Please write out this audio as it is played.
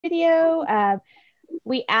video.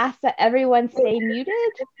 We ask that everyone stay muted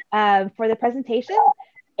for the presentation.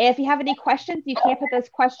 If you have any questions, you can put those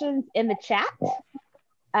questions in the chat,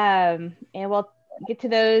 and we'll get to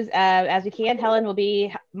those as we can. Helen will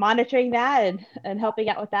be monitoring that and helping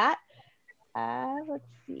out with that. Let's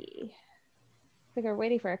see. I think we're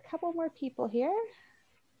waiting for a couple more people here,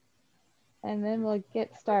 and then we'll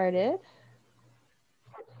get started.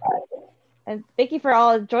 And thank you for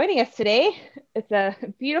all joining us today. It's a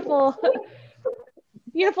beautiful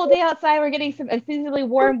day outside. We're getting some unseasonably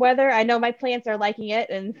warm weather. I know my plants are liking it,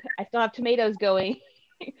 and I still have tomatoes going,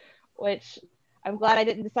 which I'm glad I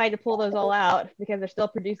didn't decide to pull those all out because they're still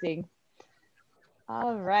producing.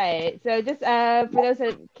 All right. So just for those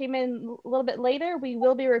that came in a little bit later, we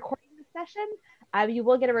will be recording the session. You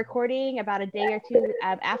will get a recording about a day or two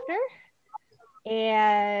after.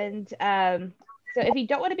 And so if you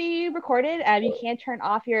don't want to be recorded, you can turn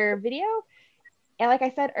off your video. And like I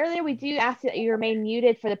said earlier, we do ask that you remain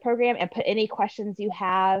muted for the program and put any questions you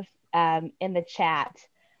have in the chat.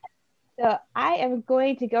 So I am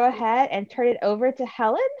going to go ahead and turn it over to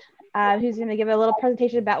Helen, who's going to give a little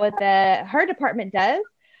presentation about what her department does.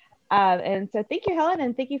 And so thank you, Helen,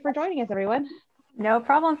 and thank you for joining us, everyone. No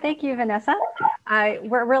problem. Thank you, Vanessa.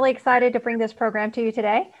 We're really excited to bring this program to you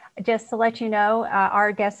today. Just to let you know,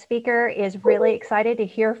 our guest speaker is really excited to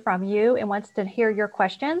hear from you and wants to hear your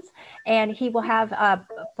questions. And he will have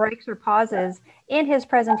breaks or pauses in his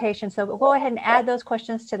presentation. So we'll go ahead and add those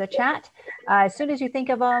questions to the chat as soon as you think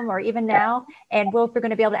of them, or even now, and we're going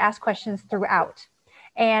to be able to ask questions throughout.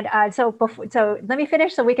 And so let me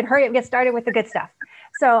finish so we can hurry up and get started with the good stuff.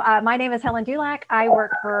 So my name is Helen Dulac. I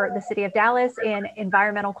work for the City of Dallas in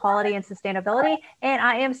environmental quality and sustainability. And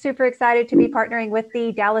I am super excited to be partnering with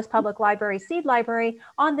the Dallas Public Library Seed Library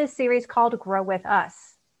on this series called Grow With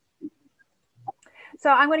Us. So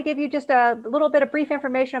I'm going to give you just a little bit of brief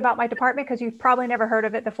information about my department because you've probably never heard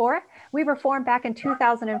of it before. We were formed back in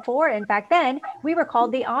 2004. And back then we were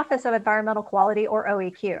called the Office of Environmental Quality, or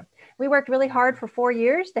OEQ. We worked really hard for 4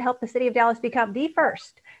 years to help the City of Dallas become the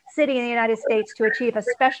first city in the United States to achieve a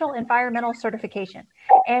special environmental certification.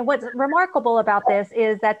 And what's remarkable about this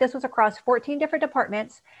is that this was across 14 different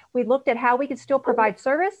departments. We looked at how we could still provide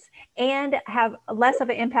service and have less of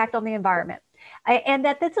an impact on the environment. And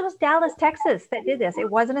that this was Dallas, Texas that did this. It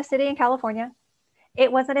wasn't a city in California.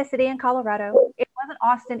 It wasn't a city in Colorado. It wasn't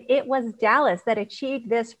Austin. It was Dallas that achieved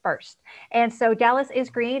this first. And so Dallas is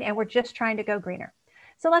green, and we're just trying to go greener.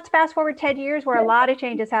 So let's fast forward 10 years where a lot of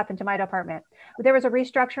changes happened to my department. There was a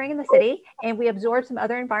restructuring in the city, and we absorbed some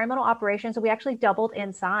other environmental operations, and we actually doubled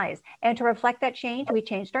in size. And to reflect that change, we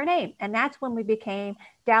changed our name. And that's when we became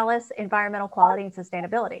Dallas Environmental Quality and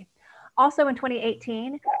Sustainability. Also in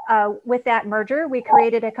 2018, with that merger, we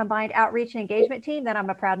created a combined outreach and engagement team that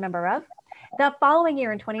I'm a proud member of. The following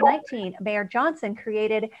year in 2019, Mayor Johnson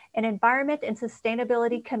created an Environment and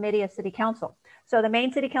Sustainability Committee of City Council. So the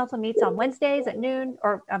main City Council meets on Wednesdays at noon,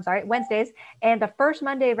 or I'm sorry, Wednesdays. And the first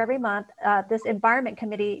Monday of every month, this Environment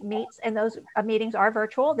Committee meets, and those meetings are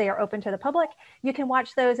virtual. They are open to the public. You can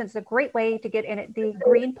watch those, and it's a great way to get in the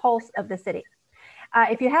green pulse of the city.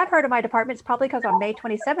 If you have heard of my department, it's probably because on May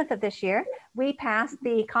 27th of this year, we passed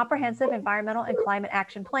the Comprehensive Environmental and Climate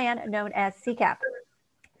Action Plan, known as CCAP.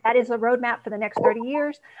 That is a roadmap for the next 30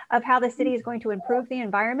 years of how the city is going to improve the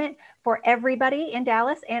environment for everybody in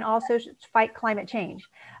Dallas and also fight climate change.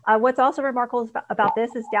 What's also remarkable about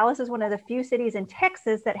this is Dallas is one of the few cities in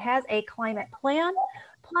Texas that has a climate plan.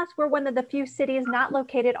 Plus, we're one of the few cities not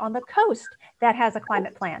located on the coast that has a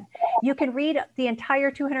climate plan. You can read the entire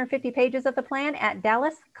 250 pages of the plan at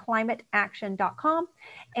dallasclimateaction.com.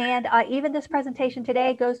 And even this presentation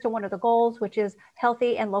today goes to one of the goals, which is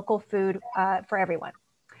healthy and local food for everyone.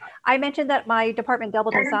 I mentioned that my department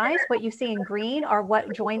doubled in size. What you see in green are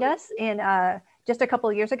what joined us in just a couple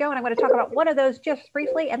of years ago. And I'm going to talk about one of those just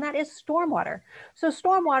briefly, and that is stormwater. So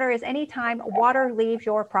stormwater is anytime water leaves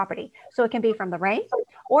your property. So it can be from the rain,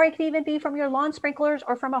 or it can even be from your lawn sprinklers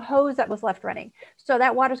or from a hose that was left running. So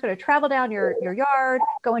that water is going to travel down your yard,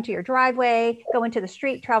 go into your driveway, go into the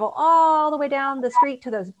street, travel all the way down the street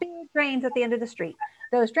to those big drains at the end of the street.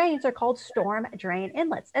 Those drains are called storm drain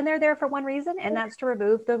inlets, and they're there for one reason, and that's to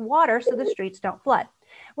remove the water so the streets don't flood.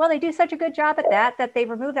 Well, they do such a good job at that they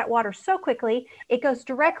remove that water so quickly, it goes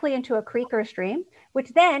directly into a creek or a stream, which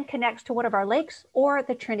then connects to one of our lakes or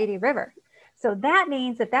the Trinity River. So that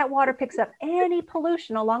means that that water picks up any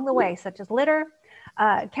pollution along the way, such as litter,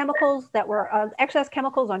 chemicals that were excess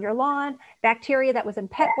chemicals on your lawn, bacteria that was in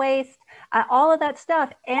pet waste, all of that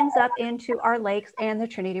stuff ends up into our lakes and the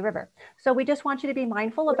Trinity River. So we just want you to be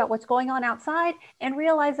mindful about what's going on outside and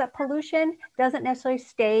realize that pollution doesn't necessarily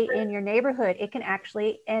stay in your neighborhood. It can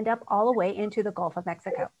actually end up all the way into the Gulf of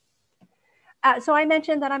Mexico. So I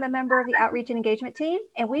mentioned that I'm a member of the Outreach and Engagement team,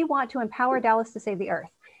 and we want to empower Dallas to save the earth.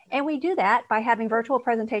 And we do that by having virtual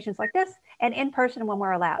presentations like this and in person when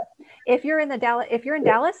we're allowed. If you're in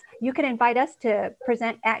Dallas, you can invite us to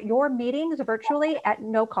present at your meetings virtually at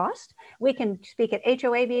no cost. We can speak at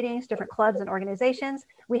HOA meetings, different clubs and organizations.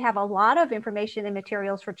 We have a lot of information and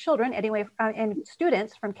materials for children anyway, and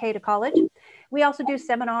students from K to college. We also do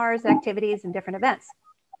seminars, activities, and different events.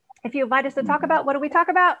 If you invite us to talk about, what do we talk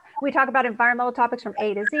about? We talk about environmental topics from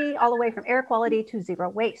A to Z, all the way from air quality to zero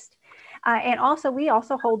waste. And also, we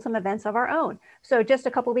also hold some events of our own. So just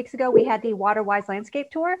a couple of weeks ago, we had the Water Wise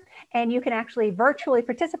Landscape Tour, and you can actually virtually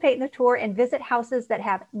participate in the tour and visit houses that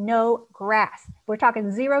have no grass. We're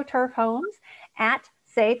talking zero turf homes at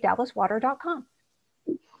savedallaswater.com.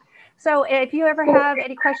 So if you ever have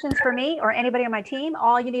any questions for me or anybody on my team,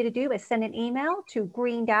 all you need to do is send an email to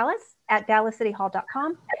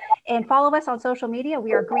greendallas@dallascityhall.com and follow us on social media.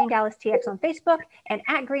 We are Green Dallas TX on Facebook and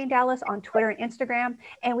at Green Dallas on Twitter and Instagram.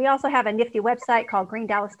 And we also have a nifty website called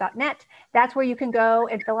greendallas.net. That's where you can go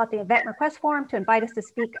and fill out the event request form to invite us to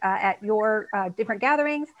speak at your different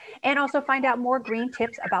gatherings, and also find out more green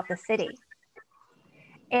tips about the city.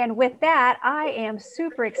 And with that, I am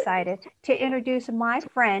super excited to introduce my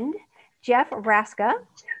friend, Jeff Raska.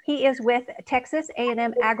 He is with Texas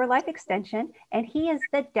A&M Agrilife Extension, and he is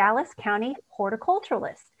the Dallas County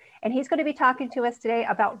horticulturalist. And he's going to be talking to us today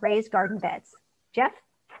about raised garden beds. Jeff?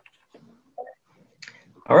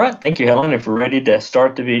 All right, thank you, Helen. If we're ready to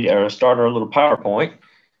start the video or start our little PowerPoint,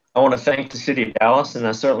 I want to thank the City of Dallas, and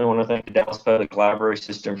I certainly want to thank the Dallas Public Library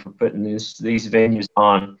System for putting these venues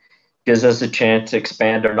on. Gives us a chance to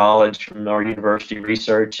expand our knowledge from our university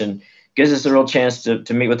research, and gives us a real chance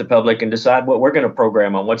to meet with the public and decide what we're going to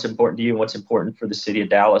program on, what's important to you and what's important for the City of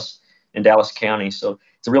Dallas and Dallas County. So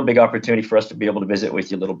it's a real big opportunity for us to be able to visit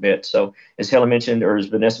with you a little bit. So as Helen mentioned, or as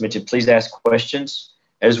Vanessa mentioned, please ask questions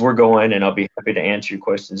as we're going, and I'll be happy to answer your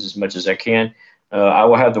questions as much as I can. I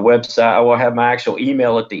will have the website, I will have my actual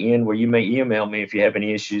email at the end where you may email me if you have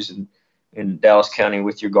any issues in Dallas County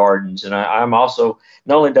with your gardens. And I'm also,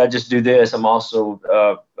 not only do I just do this, I'm also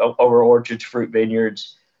over orchards, fruit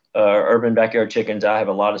vineyards, urban backyard chickens. I have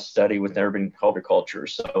a lot of study with urban horticulture.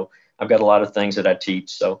 So I've got a lot of things that I teach.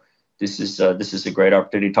 So this is a great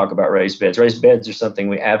opportunity to talk about raised beds. Raised beds are something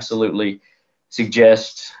we absolutely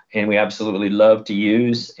suggest and we absolutely love to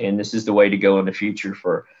use. And this is the way to go in the future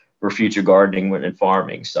for future gardening and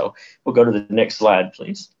farming. So we'll go to the next slide,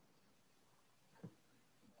 please.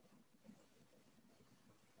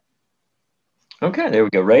 Okay, there we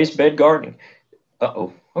go. Raised bed gardening.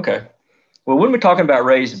 Okay. Well, when we're talking about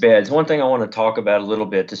raised beds, one thing I want to talk about a little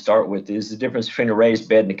bit to start with is the difference between a raised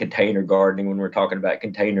bed and a container gardening when we're talking about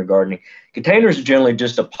container gardening. Containers are generally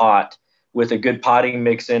just a pot with a good potting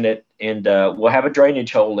mix in it, and will have a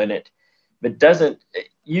drainage hole in it, but doesn't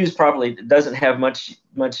used properly, doesn't have much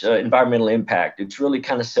environmental impact. It's really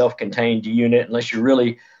kind of self-contained unit unless you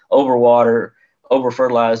really overwater,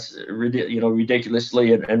 over-fertilize,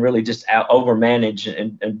 ridiculously, and really just over-manage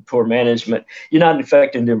and poor management. You're not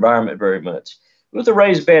affecting the environment very much. With a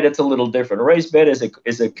raised bed, it's a little different. A raised bed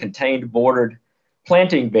is a contained bordered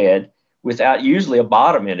planting bed without usually a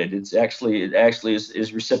bottom in it. It actually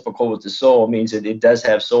is reciprocal with the soil. It means that it does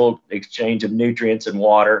have soil exchange of nutrients and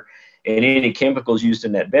water, and any chemicals used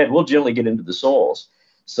in that bed will generally get into the soils.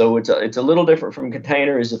 So it's a little different from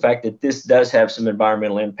container, is the fact that this does have some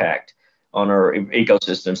environmental impact on our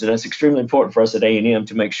ecosystems. And it's extremely important for us at A&M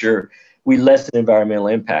to make sure we lessen environmental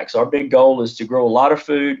impacts. Our big goal is to grow a lot of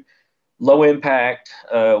food, low impact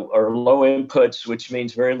or low inputs, which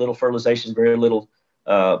means very little fertilization, very little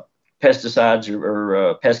pesticides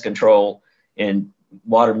or pest control, and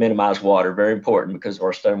minimize water, very important because of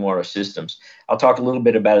our stormwater systems. I'll talk a little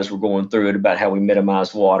bit about as we're going through it about how we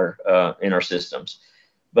minimize water in our systems.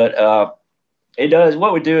 But it does.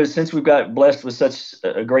 What we do is, since we've got blessed with such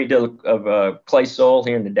a great deal of clay soil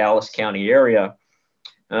here in the Dallas County area,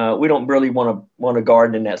 we don't really want to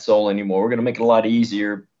garden in that soil anymore. We're going to make it a lot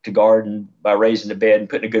easier to garden by raising the bed and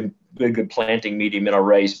putting a good planting medium in our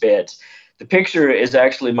raised beds. The picture is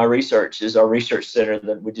actually our research center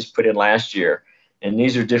that we just put in last year. And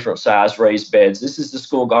these are different size raised beds. This is the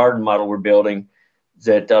school garden model we're building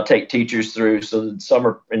that I'll take teachers through. So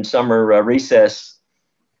that in summer recess,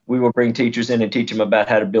 we will bring teachers in and teach them about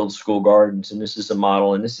how to build school gardens. And this is a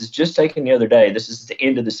model. And this is just taken the other day. This is the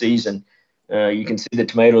end of the season You can see the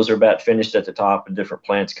tomatoes are about finished at the top and different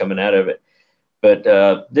plants coming out of it. But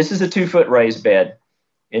this is a 2-foot raised bed.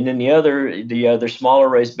 And then the other smaller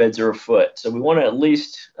raised beds are a foot. So we want to at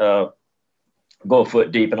least go a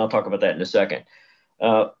foot deep, and I'll talk about that in a second.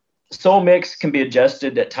 Soil mix can be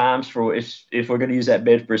adjusted at times for if we're going to use that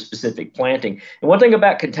bed for a specific planting. And one thing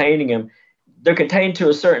about containing them, they're contained to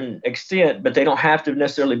a certain extent, but they don't have to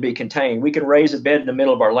necessarily be contained. We can raise a bed in the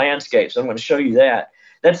middle of our landscape. So I'm going to show you that.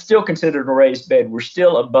 That's still considered a raised bed. We're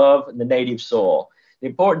still above the native soil. The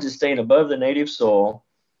importance is staying above the native soil,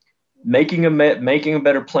 making a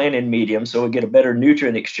better planting medium so we get a better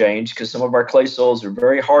nutrient exchange, because some of our clay soils are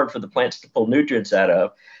very hard for the plants to pull nutrients out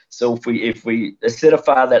of. So if we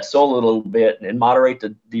acidify that soil a little bit and moderate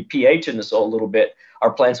the pH in the soil a little bit,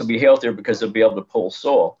 our plants will be healthier because they'll be able to pull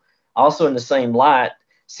soil. Also, in the same light,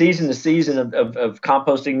 season to season of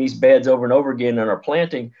composting these beds over and over again in our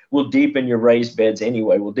planting will deepen your raised beds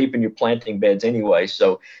anyway, will deepen your planting beds anyway.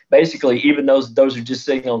 So basically, even those are just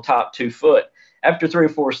sitting on top 2 foot, after 3 or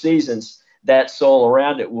 4 seasons, that soil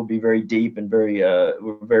around it will be very deep and very,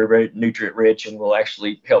 very nutrient rich, and will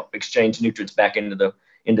actually help exchange nutrients back into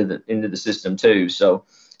the system too. So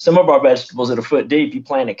some of our vegetables at a foot deep, you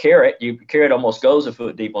plant a carrot, carrot almost goes a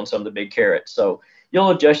foot deep on some of the big carrots. So you'll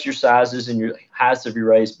adjust your sizes and your heights of your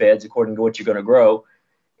raised beds according to what you're going to grow.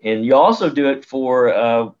 And you also do it for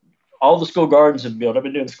all the school gardens have built. I've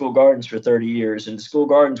been doing school gardens for 30 years, and the school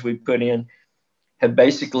gardens we've put in have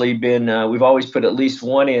basically been, we've always put at least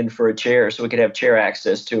one in for a chair so we could have chair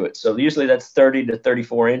access to it. So usually that's 30 to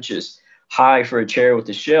 34 inches high for a chair with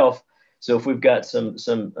a shelf. So if we've got some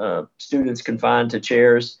students confined to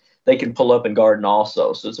chairs, they can pull up and garden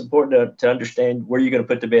also. So it's important to understand where you're going to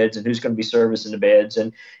put the beds and who's going to be servicing the beds.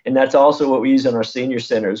 And that's also what we use in our senior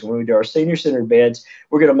centers. When we do our senior center beds,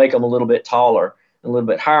 we're going to make them a little bit taller, a little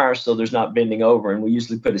bit higher, so there's not bending over. And we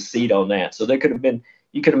usually put a seat on that. So you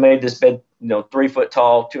could have made this bed, 3 foot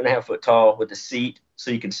tall, 2.5 foot tall with a seat,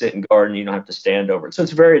 so you can sit and garden. You don't have to stand over it. So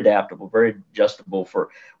it's very adaptable, very adjustable for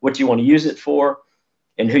what you want to use it for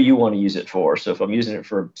and who you want to use it for. So if I'm using it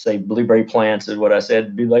for, say, blueberry plants, is what I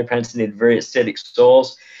said, blueberry plants need very acidic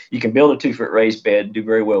soils. You can build a 2-foot raised bed and do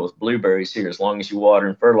very well with blueberries here as long as you water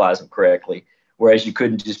and fertilize them correctly, whereas you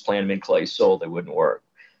couldn't just plant them in clay soil. They wouldn't work.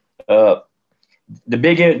 The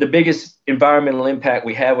biggest environmental impact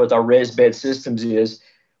we have with our raised bed systems is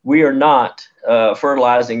we are not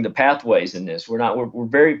fertilizing the pathways in this. We're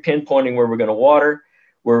very pinpointing where we're going to water,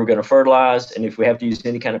 where we're going to fertilize, and if we have to use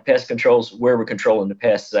any kind of pest controls, where we're controlling the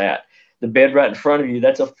pests at. The bed right in front of you,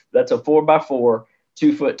 that's a 4x4,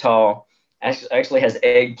 2 foot tall, actually has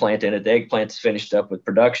eggplant in it. The eggplant's finished up with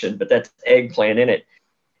production, but that's eggplant in it.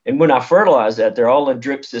 And when I fertilize that, they're all in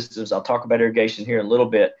drip systems. I'll talk about irrigation here in a little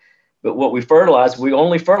bit. But what we fertilize, we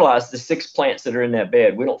only fertilize the 6 plants that are in that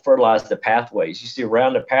bed. We don't fertilize the pathways. You see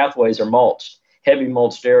around the pathways are mulched, heavy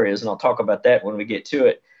mulched areas, and I'll talk about that when we get to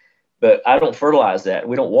it. But I don't fertilize that.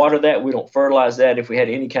 We don't water that. We don't fertilize that. If we had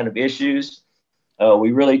any kind of issues,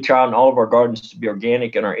 we really try on all of our gardens to be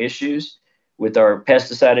organic in our issues with our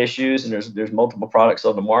pesticide issues. And there's multiple products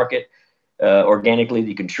on the market organically that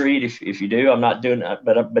you can treat if you do. I'm not doing that.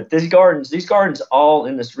 But these gardens all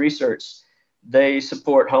in this research, they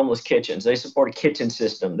support homeless kitchens. They support a kitchen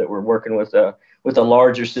system that we're working with a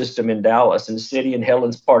larger system in Dallas, and the city and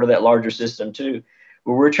Helen's part of that larger system too,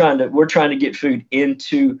 where we're trying to get food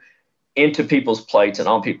into people's plates and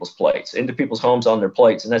on people's plates, into people's homes on their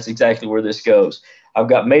plates. And that's exactly where this goes. I've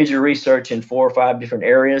got major research in 4 or 5 different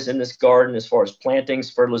areas in this garden as far as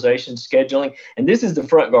plantings, fertilization, scheduling. And this is the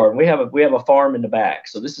front garden. We have a farm in the back.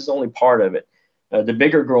 So this is only part of it. The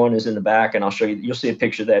bigger growing is in the back, and I'll show you, you'll see a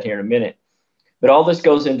picture of that here in a minute. But all this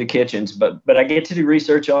goes into kitchens, but I get to do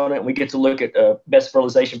research on it. And we get to look at best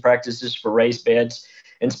fertilization practices for raised beds,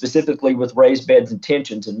 and specifically with raised beds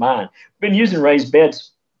intentions in mind. We've been using raised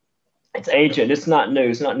beds. It's ancient. It's not new.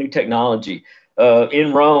 It's not new technology.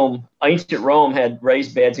 In Rome, ancient Rome had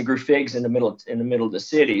raised beds and grew figs in the middle of the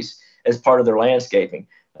cities as part of their landscaping.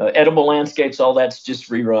 Edible landscapes, all that's just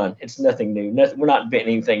rerun. It's nothing new. We're not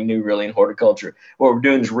inventing anything new really in horticulture. What we're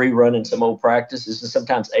doing is rerunning some old practices and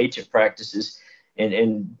sometimes ancient practices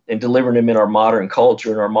and delivering them in our modern culture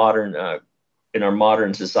and in our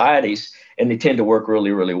modern societies, and they tend to work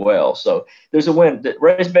really, really well. So there's a win.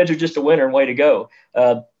 Raised beds are just a winner and way to go.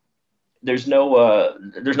 There's not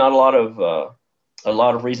a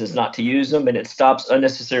lot of reasons not to use them, and it stops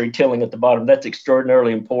unnecessary tilling at the bottom. That's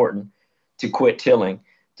extraordinarily important, to quit tilling,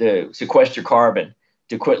 to sequester carbon,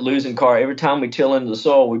 to quit losing carbon. Every time we till into the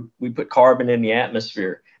soil, we put carbon in the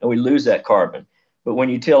atmosphere, and we lose that carbon. But when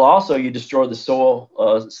you till also, you destroy the soil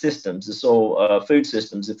systems, the soil food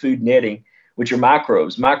systems, the food netting, which are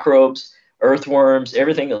microbes. Microbes earthworms,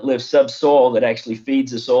 everything that lives subsoil that actually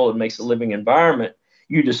feeds the soil and makes a living environment,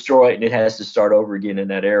 you destroy it and it has to start over again in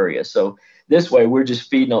that area. So this way, we're just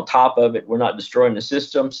feeding on top of it. We're not destroying the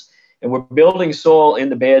systems. And we're building soil in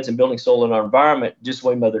the beds and building soil in our environment just the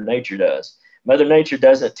way Mother Nature does. Mother Nature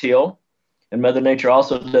doesn't till, and Mother Nature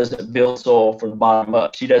also doesn't build soil from the bottom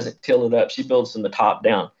up. She doesn't till it up. She builds from the top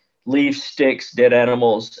down. Leaves, sticks, dead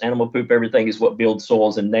animals, animal poop, everything is what builds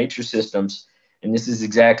soils in nature systems. And this is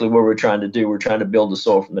exactly what we're trying to do. We're trying to build the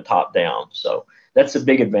soil from the top down. So that's a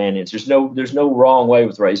big advantage. There's no wrong way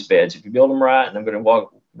with raised beds. If you build them right, and I'm going to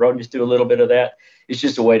run you through a little bit of that, it's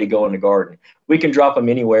just a way to go in the garden. We can drop them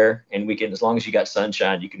anywhere, and we can, as long as you got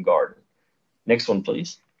sunshine, you can garden. Next one,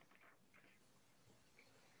 please.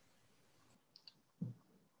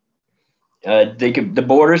 The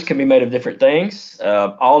borders can be made of different things,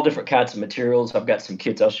 all different kinds of materials. I've got some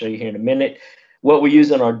kits I'll show you here in a minute. What we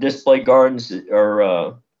use in our display gardens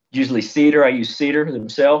are usually cedar. I use cedar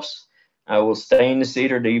themselves. I will stain the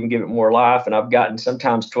cedar to even give it more life, and I've gotten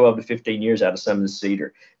sometimes 12 to 15 years out of some of the cedar.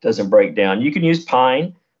 It doesn't break down. You can use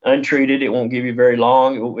pine, untreated. It won't give you very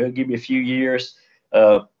long. It'll give you a few years.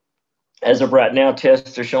 As of right now,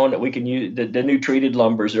 tests are showing that we can use the new treated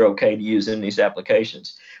lumbers are okay to use in these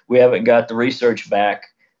applications. We haven't got the research back.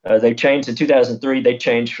 They changed in 2003. They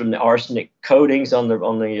changed from the arsenic coatings on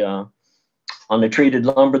the treated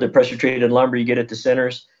lumber, the pressure treated lumber you get at the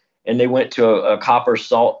centers, and they went to a copper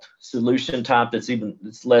salt solution type that's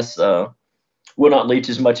less will not leach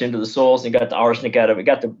as much into the soils, and got the arsenic out of it,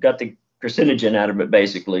 got the carcinogen out of it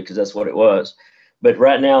basically, because that's what it was. But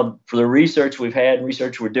right now, for the research we've had and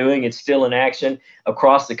research we're doing, it's still in action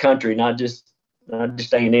across the country, not just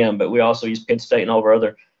A&M, but we also use Penn State and all of our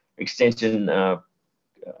other extension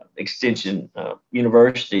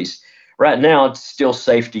universities. Right now, it's still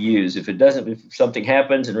safe to use. If something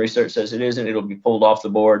happens and research says it isn't, it'll be pulled off the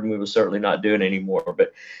board, and we will certainly not do it anymore.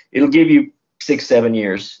 But it'll give you 6-7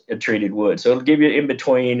 years of treated wood. So it'll give you in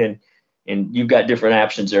between, and you've got different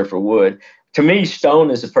options there for wood. To me,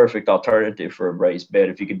 stone is a perfect alternative for a raised bed.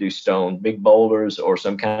 If you can do stone, big boulders or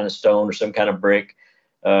some kind of stone or some kind of brick.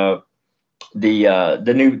 The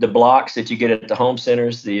blocks that you get at the home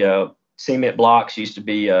centers, the cement blocks used to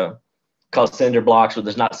be called cinder blocks, but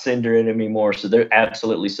there's not cinder in them anymore. So they're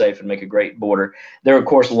absolutely safe and make a great border. They're, of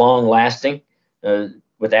course, long lasting.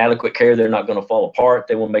 With adequate care, they're not going to fall apart.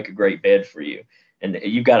 They will make a great bed for you. And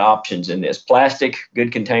you've got options in this. Plastic,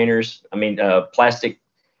 good containers. Plastic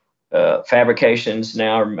fabrications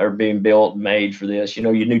now are being built and made for this.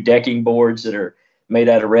 Your new decking boards that are made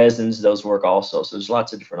out of resins, those work also. So there's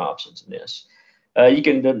lots of different options in this.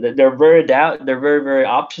 They're very, very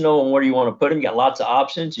optional on where you want to put them. You got lots of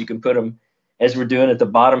options. You can put them, as we're doing at the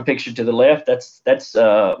bottom picture to the left. That's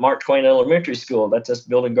Mark Twain Elementary School. That's us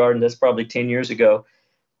building garden. That's probably 10 years ago.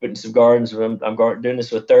 Putting some gardens. I'm doing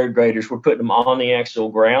this with third graders. We're putting them on the actual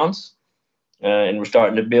grounds, and we're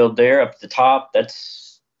starting to build there up at the top.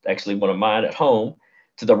 That's actually one of mine at home.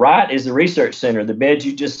 To the right is the research center. The beds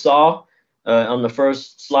you just saw on the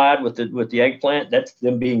first slide with the eggplant, that's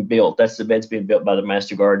them being built. That's the beds being built by the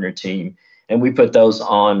Master Gardener team, and we put those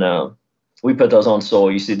on. We put those on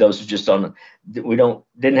soil. You see, those are just on.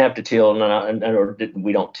 Didn't have to till,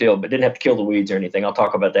 we don't till, but didn't have to kill the weeds or anything. I'll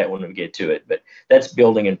talk about that when we get to it. But that's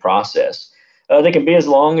building in process. They can be as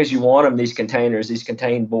long as you want them. These containers, these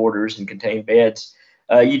contain borders and contain beds.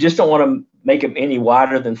 You just don't want to make them any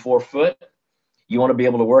wider than 4 foot. You want to be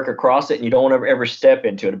able to work across it, and you don't want to ever step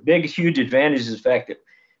into it. A big, huge advantage is the fact that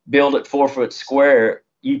build at 4 foot square,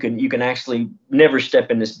 you can actually never step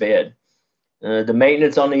in this bed. The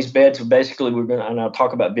maintenance on these beds, basically, and I'll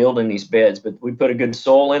talk about building these beds, but we put a good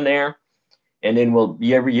soil in there, and then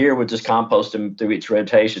every year we'll just compost them through each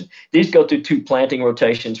rotation. These go through 2 planting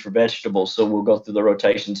rotations for vegetables, so we'll go through the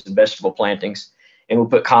rotations in vegetable plantings, and we'll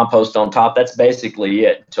put compost on top. That's basically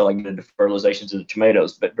it until I get into fertilizations of the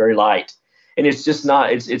tomatoes, but very light. And it's just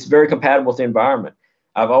not, it's very compatible with the environment.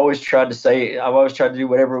 I've always tried to do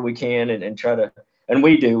whatever we can and try to, and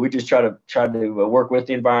we just try to work with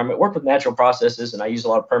the environment, work with natural processes. And I use a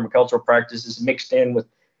lot of permacultural practices mixed in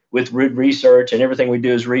with research, and everything we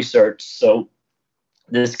do is research. So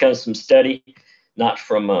this comes from study, not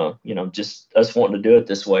from, just us wanting to do it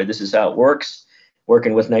this way. This is how it works,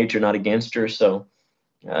 working with nature, not against her. So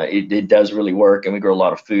it does really work, and we grow a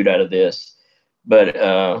lot of food out of this. But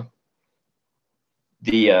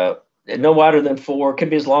no wider than 4, can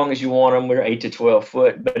be as long as you want them. We're 8 to 12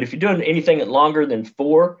 foot. But if you're doing anything longer than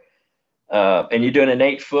 4 and you're doing an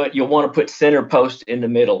 8 foot, you'll want to put center post in the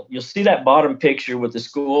middle. You'll see that bottom picture with the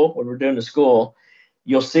school, when we're doing the school,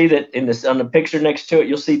 you'll see that on the picture next to it,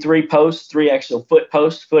 you'll see 3 posts, 3 actual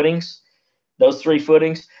footings. those 3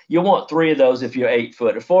 footings, you'll want 3 of those if you're 8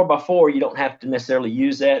 foot. A 4x4, you don't have to necessarily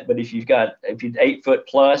use that, but if you're 8 foot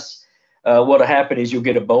plus, what'll happen is you'll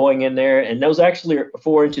get a bowing in there, and those actually are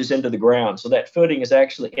 4 inches into the ground. So that footing is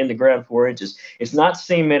actually in the ground 4 inches. It's not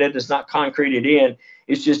cemented, it's not concreted in,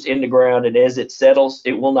 it's just in the ground, and as it settles,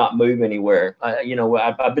 it will not move anywhere.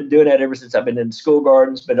 I've been doing that ever since I've been in school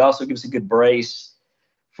gardens, but it also gives a good brace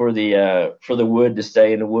for the wood to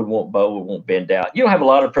stay, and the wood won't bow, it won't bend out. You don't have a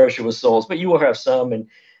lot of pressure with soils, but you will have some, and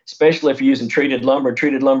especially if you're using treated lumber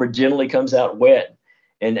generally comes out wet.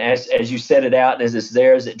 And as you set it out, and as it's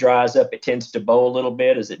there, as it dries up, it tends to bow a little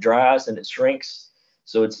bit as it dries and it shrinks.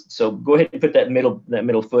 So go ahead and put that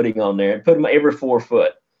middle footing on there, and put them every 4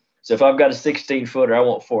 foot. So if I've got a 16 footer, I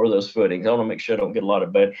want 4 of those footings. I want to make sure I don't get a lot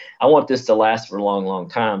of bud. I want this to last for a long, long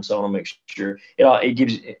time. So I want to make sure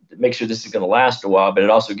make sure this is going to last a while, but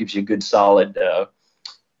it also gives you a good solid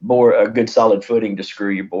footing to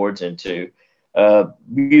screw your boards into.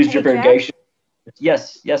 Use drip irrigation.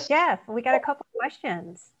 Yes. Jeff, we got a couple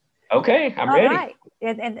questions. Okay, I'm ready. All right.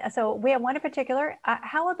 And so we have one in particular.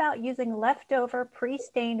 How about using leftover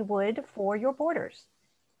pre-stained wood for your borders?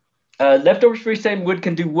 Leftover pre-stained wood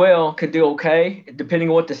can do okay, depending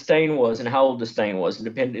on what the stain was and how old the stain was.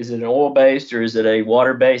 Is it an oil-based or is it a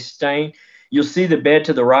water-based stain? You'll see the bed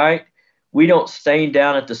to the right. We don't stain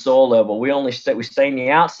down at the soil level. We stain the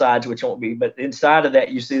outsides, which won't be, but inside of that,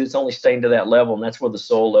 you see it's only stained to that level, and that's where the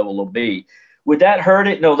soil level will be. Would that hurt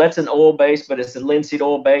it? No, that's an oil-based, but it's a linseed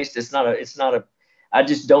oil-based. I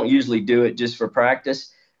just don't usually do it just for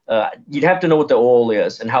practice. You'd have to know what the oil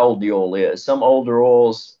is and how old the oil is. Some older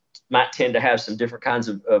oils might tend to have some different kinds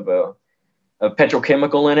of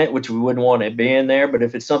petrochemical in it, which we wouldn't want to be in there. But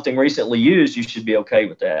if it's something recently used, you should be okay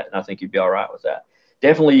with that. And I think you'd be all right with that.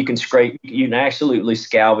 Definitely you can absolutely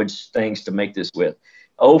salvage things to make this with.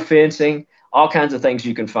 Old fencing, all kinds of things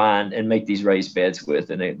you can find and make these raised beds with,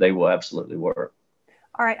 and they will absolutely work.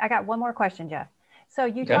 All right, I got one more question, Jeff. So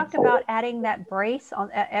you talked about adding that brace on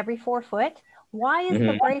every 4 foot. Why is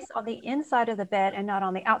the brace on the inside of the bed and not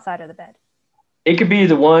on the outside of the bed? It could be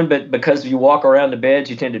either one, but because you walk around the beds,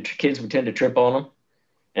 kids would tend to trip on them,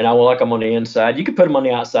 and I will like them on the inside. You could put them on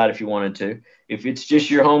the outside if you wanted to. If it's just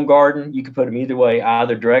your home garden, you could put them either way,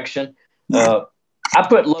 either direction. I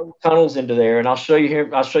put low tunnels into there, and I'll show you here.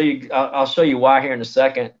 I'll show you why here in a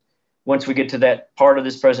second. Once we get to that part of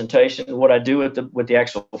this presentation, what I do with the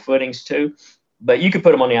actual footings too. But you could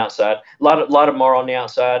put them on the outside. A lot of them are on the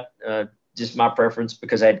outside. Just my preference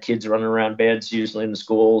because I had kids running around beds usually in the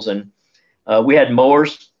schools, and we had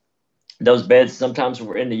mowers. Those beds sometimes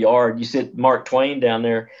were in the yard. You see Mark Twain down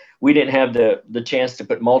there. We didn't have the chance to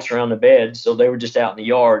put mulch around the bed, so they were just out in the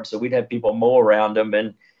yard. So we'd have people mow around them,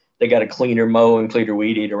 and they got a cleaner mow and cleaner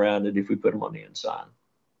weed eat around it if we put them on the inside.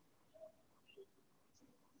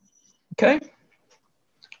 Okay.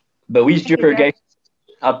 But we use drip irrigation.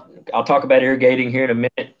 I'll talk about irrigating here in a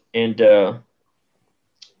minute, and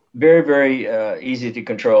very, very easy to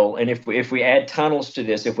control. And if we add tunnels to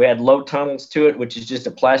this, if we add low tunnels to it, which is just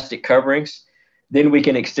a plastic coverings, then we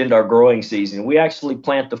can extend our growing season. We actually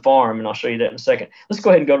plant the farm, and I'll show you that in a second. Let's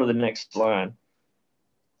go ahead and go to the next slide.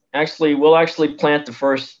 We'll actually plant the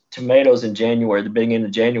first tomatoes in January, the beginning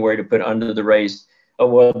of January, to put under the raised. Oh,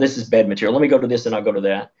 well, this is bed material. Let me go to this and I'll go to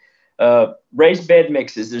that. Raised bed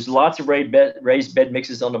mixes. There's lots of raised bed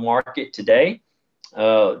mixes on the market today.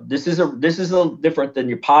 This is a little different than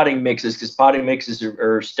your potting mixes because potting mixes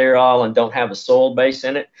are sterile and don't have a soil base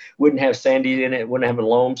in it. Wouldn't have sandy in it. Wouldn't have a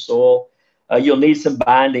loam soil. You'll need some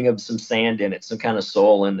binding of some sand in it, some kind of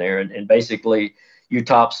soil in there, and basically your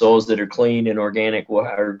topsoils that are clean and organic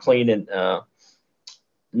are clean and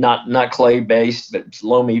not clay based, but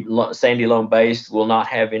sandy loam based will not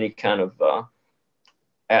have any kind of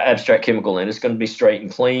abstract chemical in it. It's going to be straight and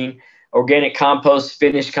clean. Organic compost,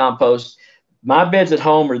 finished compost. My beds at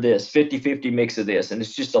home are this 50-50 mix of this, and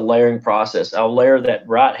it's just a layering process. I'll layer that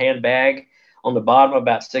right hand bag on the bottom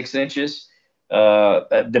about 6 inches,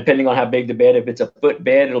 depending on how big the bed. If it's a foot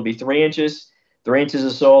bed, it'll be 3 inches. 3 inches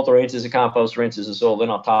of soil, 3 inches of compost, 3 inches of soil. Then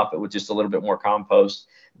I'll top it with just a little bit more compost.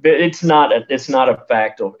 But it's not a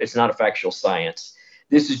factual science.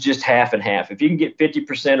 This is just half and half. If you can get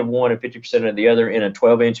 50% of one and 50% of the other in a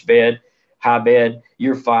 12-inch bed, high bed,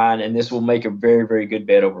 you're fine, and this will make a very, very good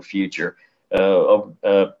bed over future.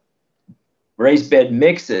 Raised bed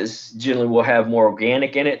mixes generally will have more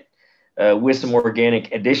organic in it, with some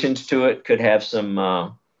organic additions to it. Could have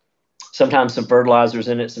some. Sometimes some fertilizers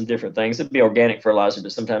in it, some different things. It'd be organic fertilizer,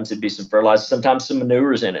 but sometimes it'd be some fertilizer, sometimes some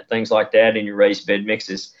manures in it, things like that in your raised bed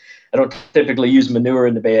mixes. I don't typically use manure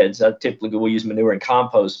in the beds. I typically will use manure in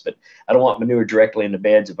compost, but I don't want manure directly in the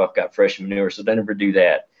beds if I've got fresh manure, so don't ever do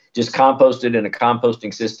that. Just compost it in a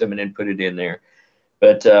composting system and then put it in there.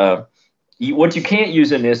 But what you can't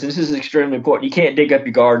use in this, and this is extremely important, you can't dig up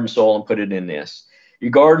your garden soil and put it in this.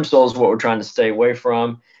 Your garden soil is what we're trying to stay away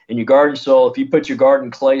from. And your garden soil, if you put your garden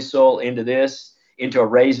clay soil into this, into a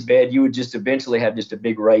raised bed, you would just eventually have just a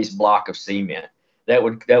big raised block of cement. That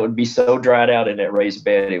would be so dried out in that raised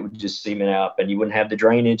bed, it would just cement out, and you wouldn't have the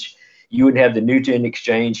drainage. You wouldn't have the nutrient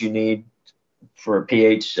exchange you need for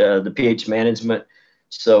pH, the pH management.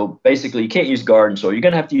 So basically, you can't use garden soil. You're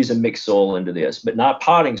going to have to use a mixed soil into this, but not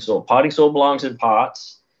potting soil. Potting soil belongs in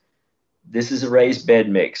pots. This is a raised bed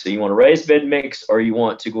mix. So you want a raised bed mix, or you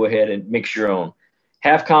want to go ahead and mix your own.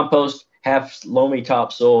 Half compost, half loamy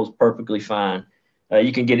topsoil is perfectly fine.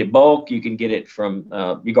 You can get it bulk. You can get it from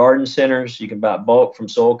your garden centers. You can buy it bulk from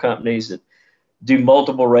soil companies that do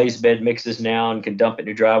multiple raised bed mixes now and can dump it in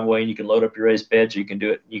your driveway, and you can load up your raised beds, or you can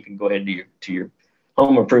do it. You can go ahead to your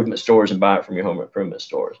home improvement stores and buy it from your home improvement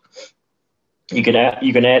stores. You can add,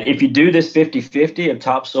 if you do this 50-50 of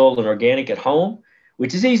topsoil and organic at home,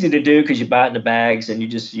 which is easy to do because you buy it in the bags and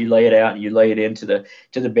you lay it out and you lay it into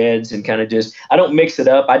the beds and kind of just, I don't mix it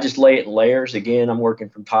up. I just lay it in layers. Again, I'm working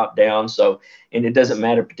from top down. So, and it doesn't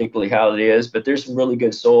matter particularly how it is, but there's some really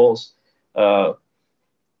good soils.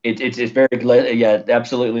 It's very,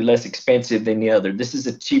 absolutely less expensive than the other. This is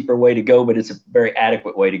a cheaper way to go, but it's a very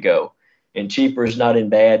adequate way to go. And cheaper is not in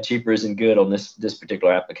bad, cheaper is in good on this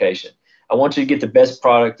particular application. I want you to get the best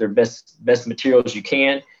product or best materials you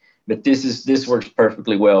can, but this works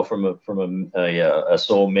perfectly well from a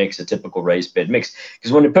soil mix, a typical raised bed mix.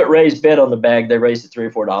 Because when they put raised bed on the bag, they raise it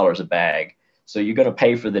 $3 or $4 a bag. So you're going to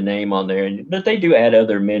pay for the name on there, but they do add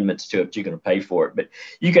other amendments to it. You're going to pay for it, but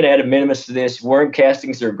you can add amendments to this. Worm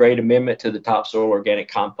castings are a great amendment to the topsoil organic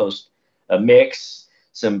compost mix.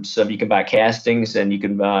 Some you can buy castings, and you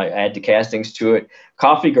can add the castings to it.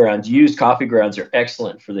 Coffee grounds, used coffee grounds are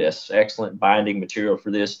excellent for this. Excellent binding material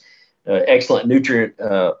for this. Excellent nutrient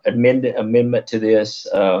amendment to this.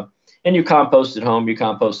 And you compost at home, your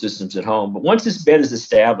compost systems at home. But once this bed is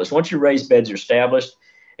established, once your raised beds are established,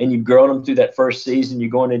 and you've grown them through that first season, you're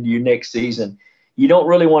going into your next season, you don't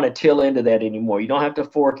really want to till into that anymore. You don't have to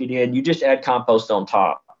fork it in. You just add compost on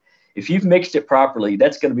top. If you've mixed it properly,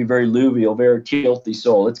 that's going to be very alluvial, very tilthy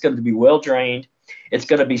soil. It's going to be well drained. It's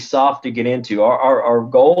going to be soft to get into. Our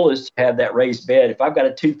goal is to have that raised bed. If I've got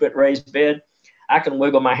a 2-foot raised bed, I can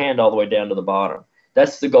wiggle my hand all the way down to the bottom.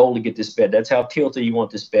 That's the goal to get this bed. That's how tilty you want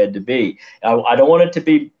this bed to be. I don't want it to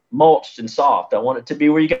be mulched and soft. I want it to be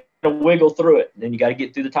where you got to wiggle through it. And then you got to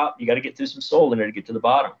get through the top. You got to get through some soil in there to get to the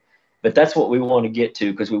bottom. But that's what we want to get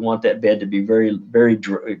to, because we want that bed to be very, very,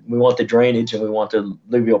 we want the drainage and we want the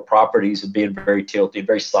alluvial properties of being very tilty,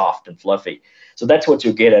 very soft and fluffy. So that's what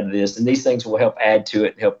you'll get out of this. And these things will help add to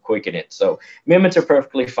it and help quicken it. So amendments are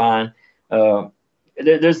perfectly fine.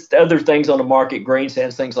 There's other things on the market, green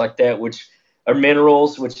sands, things like that, which are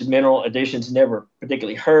minerals, which mineral additions never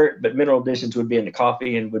particularly hurt, but mineral additions would be in the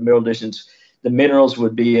coffee, and with mineral additions, the minerals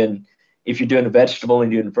would be in, if you're doing a vegetable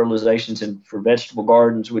and doing fertilizations and for vegetable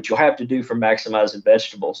gardens, which you'll have to do for maximizing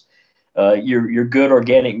vegetables, your good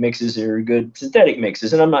organic mixes are good synthetic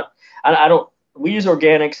mixes. And we use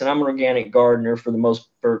organics, and I'm an organic gardener for the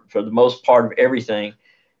most part of everything.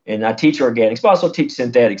 And I teach organics, but I also teach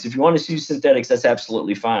synthetics. If you want to use synthetics, that's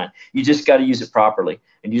absolutely fine. You just got to use it properly,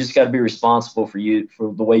 and you just got to be responsible for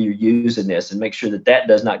the way you're using this, and make sure that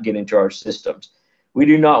does not get into our systems. We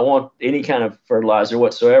do not want any kind of fertilizer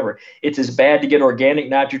whatsoever. It's as bad to get organic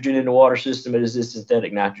nitrogen in the water system as this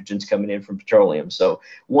synthetic nitrogen's coming in from petroleum. So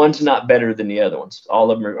one's not better than the other ones. All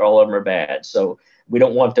of them are bad. So we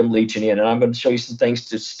don't want them leaching in. And I'm going to show you some things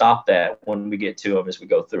to stop that when we get to them as we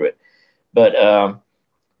go through it. But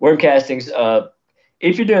worm castings,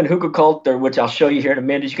 if you're doing hugelkulture, which I'll show you here in a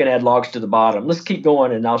minute, you can add logs to the bottom. Let's keep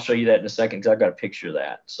going, and I'll show you that in a second, because I've got a picture of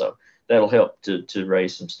that. So that'll help to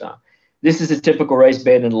raise some stuff. This is a typical raised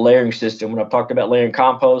bed in a layering system. When I've talked about layering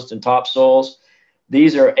compost and topsoils,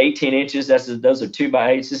 these are 18 inches. Those are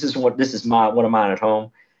 2x8s. This is one of mine at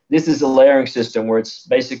home. This is a layering system where it's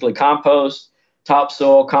basically compost,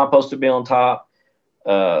 topsoil, compost to be on top,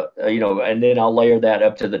 and then I'll layer that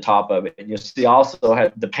up to the top of it. And you'll see also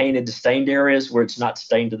have the painted, the stained areas where it's not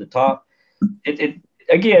stained to the top.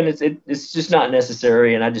 It's just not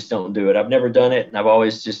necessary, and I just don't do it. I've never done it, and I've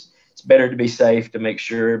always it's better to be safe to make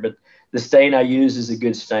sure. But the stain I use is a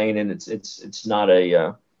good stain, and it's not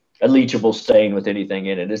a leachable stain with anything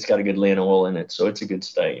in it. It's got a good linseed oil in it, so it's a good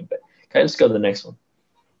stain. But okay, let's go to the next one.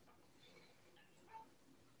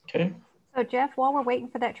 Okay. So Jeff, while we're waiting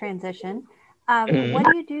for that transition, what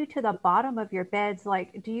do you do to the bottom of your beds?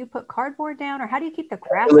 Like, do you put cardboard down, or how do you keep the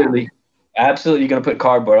grass out? Absolutely. You're going to put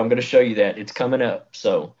cardboard. I'm going to show you that. It's coming up.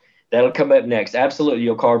 So That'll come up next. Absolutely,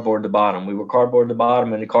 you'll cardboard the bottom. We will cardboard the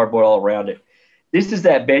bottom and the cardboard all around it. This is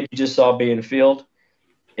that bed you just saw being filled.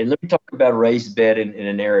 And let me talk about a raised bed in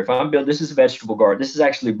an area. If I'm building, this is a vegetable garden. This is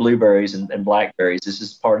actually blueberries and blackberries. This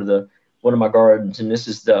is part of one of my gardens, and this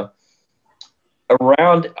is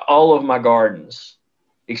around all of my gardens,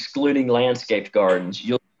 excluding landscaped gardens.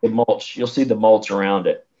 You'll see the mulch around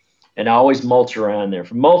it, and I always mulch around there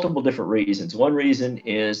for multiple different reasons. One reason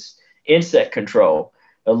is insect control.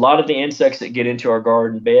 A lot of the insects that get into our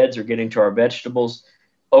garden beds or get into our vegetables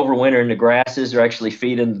overwinter in the grasses or actually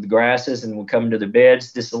feed into the grasses and will come into the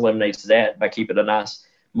beds. This eliminates that by keeping a nice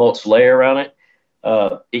mulch layer around it.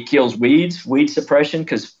 It kills weed suppression,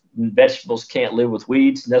 because vegetables can't live with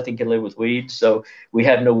weeds. Nothing can live with weeds. So we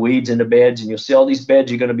have no weeds in the beds, and you'll see all these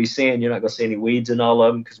beds you're going to be seeing. You're not going to see any weeds in all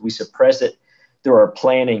of them because we suppress it through our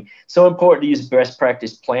planting. So important to use best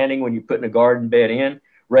practice planting when you're putting a garden bed in.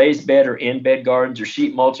 Raised bed or in bed gardens or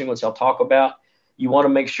sheet mulching, which I'll talk about. You want to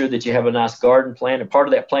make sure that you have a nice garden plan. And part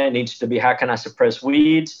of that plan needs to be, how can I suppress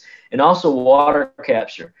weeds, and also water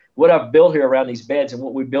capture. What I've built here around these beds and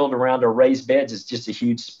what we build around our raised beds is just a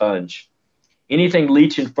huge sponge. Anything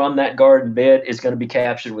leaching from that garden bed is going to be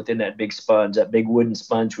captured within that big sponge, that big wooden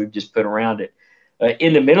sponge we've just put around it.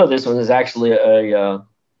 In the middle of this one is actually a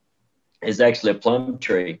plum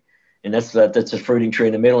tree. And that's a fruiting tree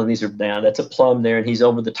in the middle, and these are down. That's a plum there, and he's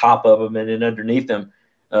over the top of them, and then underneath them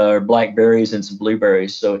are blackberries and some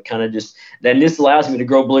blueberries. So it kind of then this allows me to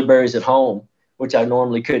grow blueberries at home, which I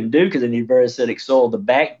normally couldn't do because I need very acidic soil. The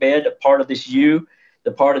back bed, part of this U,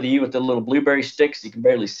 the part of the U with the little blueberry sticks, you can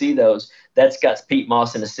barely see those. That's got peat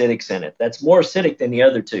moss and acidics in it. That's more acidic than the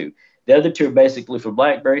other two. The other two are basically for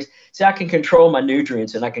blackberries. See, I can control my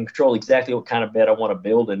nutrients, and I can control exactly what kind of bed I want to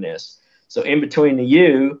build in this. So in between the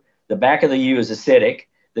U, the back of the U is acidic.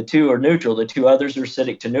 The two are neutral. The two others are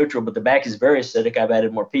acidic to neutral, but the back is very acidic. I've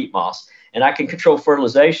added more peat moss, and I can control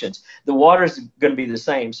fertilizations. The water is going to be the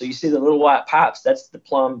same. So you see the little white pipes, that's the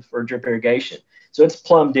plumb for drip irrigation. So it's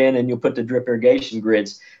plumbed in, and you'll put the drip irrigation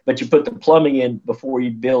grids, but you put the plumbing in before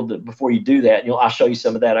you do that. And I'll show you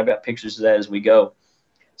some of that. I've got pictures of that as we go.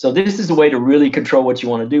 So this is a way to really control what you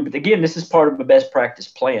want to do. But again, this is part of a best practice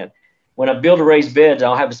plan. When I build a raised bed,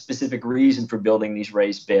 I'll have a specific reason for building these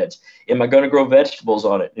raised beds. Am I going to grow vegetables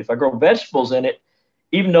on it? If I grow vegetables in it,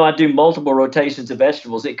 even though I do multiple rotations of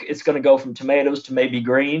vegetables, it's going to go from tomatoes to maybe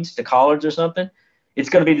greens to collards or something. It's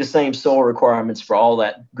going to be the same soil requirements for all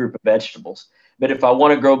that group of vegetables. But if I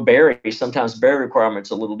want to grow berries, sometimes berry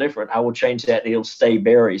requirements are a little different. I will change that, and it'll stay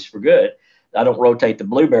berries for good. I don't rotate the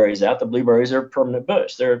blueberries out. The blueberries are a permanent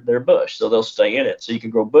bush. They're bush, so they'll stay in it. So you can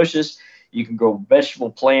grow bushes. You can grow vegetable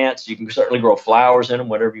plants. You can certainly grow flowers in them,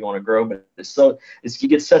 whatever you want to grow. But you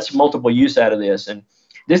get such multiple use out of this. And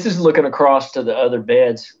this is looking across to the other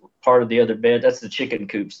beds, part of the other bed. That's the chicken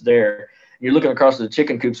coops there. You're looking across to the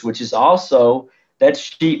chicken coops, which is also, that's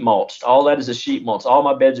sheet mulched. All that is a sheet mulch. All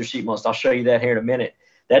my beds are sheet mulched. I'll show you that here in a minute.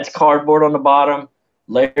 That's cardboard on the bottom,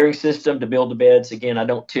 layering system to build the beds. Again, I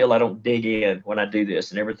don't till, I don't dig in when I do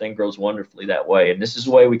this, and everything grows wonderfully that way. And this is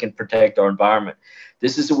the way we can protect our environment.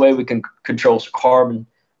 This is the way we can control carbon,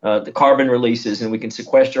 the carbon releases, and we can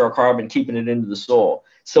sequester our carbon, keeping it into the soil.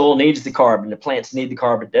 Soil needs the carbon. The plants need the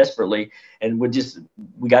carbon desperately, and we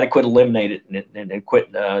got to quit eliminating it and quit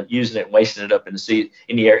using it and wasting it up in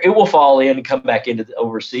the air. It will fall in and come back into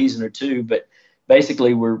over a season or two, but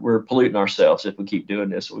basically we're polluting ourselves if we keep doing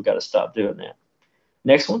this. So we've got to stop doing that.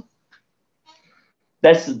 Next one.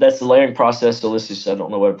 That's the layering process. So let's just, I don't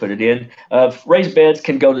know where to put it in. Raised beds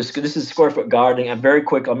can go to, this is square foot gardening. I'm very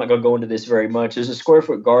quick. I'm not going to go into this very much. There's a square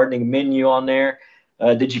foot gardening menu on there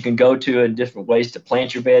that you can go to in different ways to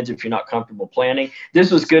plant your beds if you're not comfortable planting. This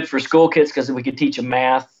was good for school kids because we could teach them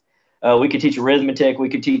math. We could teach arithmetic. We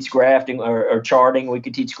could teach grafting or charting. We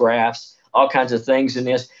could teach graphs, all kinds of things in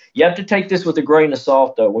this. You have to take this with a grain of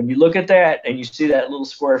salt, though. When you look at that and you see that little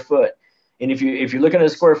square foot, and if you're looking at a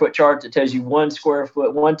square foot chart that tells you 1 square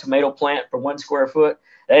foot, 1 tomato plant per 1 square foot,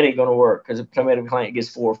 that ain't going to work because a tomato plant gets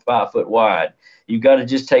 4 or 5 foot wide. You got to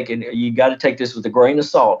just take this with a grain of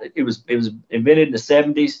salt. It was invented in the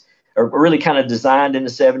 70s, or really kind of designed in the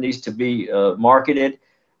 70s to be marketed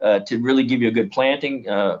to really give you a good planting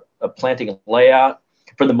layout.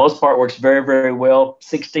 For the most part, works very, very well.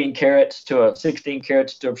 16 carats to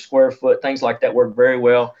a square foot, things like that work very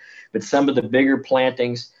well. But some of the bigger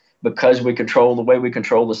plantings, because we control the way we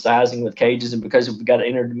control the sizing with cages, and because we've got an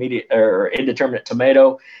intermediate or indeterminate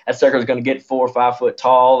tomato, that sucker is going to get 4 or 5 foot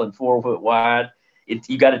tall and 4 foot wide.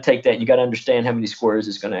 You got to take that. You got to understand how many squares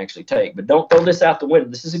it's going to actually take. But don't throw this out the window.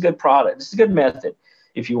 This is a good product. This is a good method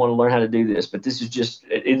if you want to learn how to do this. But this is just,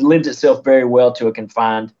 it lends itself very well to a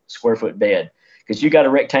confined square foot bed because you got a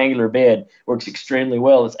rectangular bed, works extremely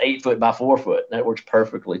well. It's 8 foot by 4 foot. That works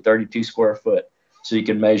perfectly, 32 square foot. So you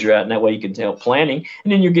can measure out, and that way you can tell planting,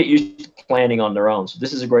 and then you get used to planting on their own. So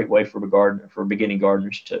this is a great way for beginning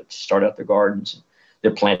gardeners to start out their gardens,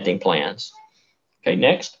 their planting plans. Okay,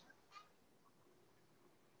 next.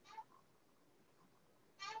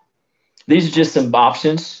 These are just some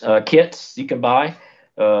options, kits you can buy.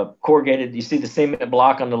 Corrugated, you see the cement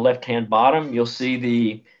block on the left-hand bottom. You'll see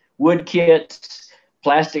the wood kits,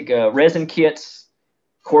 plastic resin kits,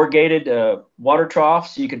 corrugated water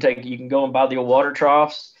troughs. You can go and buy the old water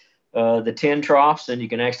troughs, the tin troughs, and you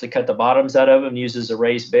can actually cut the bottoms out of them and use as a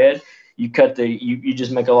raised bed. You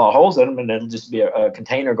just make a lot of holes in them, and it'll just be a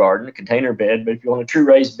container garden, a container bed. But if you want a true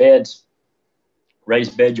raised bed,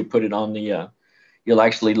 you'll put it on the you'll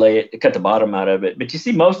actually cut the bottom out of it. But you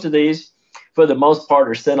see, most of these, for the most part,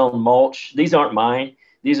 are set on mulch. These aren't mine.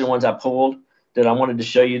 These are ones I pulled that I wanted to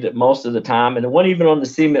show you that most of the time. And the one even on the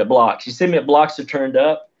cement blocks. Your cement blocks are turned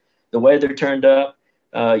up. The way they're turned up,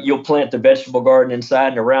 you'll plant the vegetable garden inside,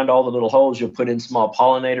 and around all the little holes, you'll put in small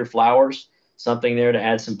pollinator flowers, something there to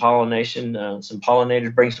add some pollination, some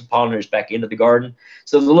pollinators, bring some pollinators back into the garden.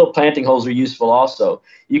 So the little planting holes are useful also.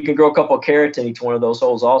 You can grow a couple of carrots in each one of those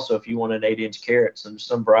holes also if you want an 8-inch carrot.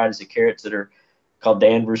 Some varieties of carrots that are called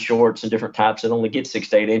Danvers shorts and different types that only get 6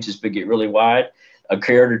 to 8 inches but get really wide. A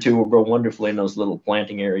carrot or two will grow wonderfully in those little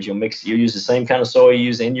planting areas. You'll use the same kind of soil you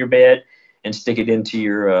use in your bed and stick it into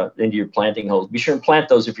your planting holes. Be sure and plant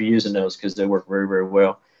those if you're using those, because they work very, very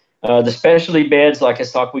well. The specialty beds, like I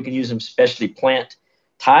talked, we can use them specialty plant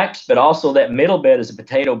types, but also that middle bed is a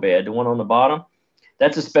potato bed, the one on the bottom.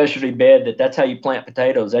 That's a specialty bed. That's how you plant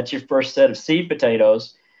potatoes. That's your first set of seed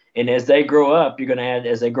potatoes. And as they grow up,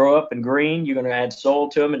 as they grow up in green, you're going to add soil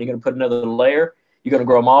to them, and you're going to put another layer. You're going to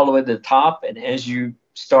grow them all the way to the top. And as you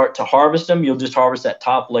start to harvest them, you'll just harvest that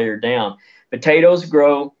top layer down. Potatoes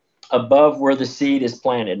grow above where the seed is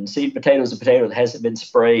planted. And seed potato is a potato that hasn't been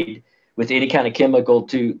sprayed with any kind of chemical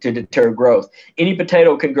to deter growth. Any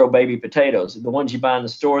potato can grow baby potatoes. The ones you buy in the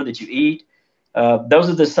store that you eat, those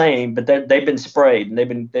are the same, but they've been sprayed, and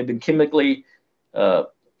they've been chemically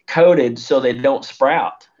coated so they don't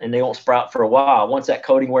sprout, and they won't sprout for a while. Once that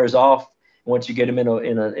coating wears off, once you get them in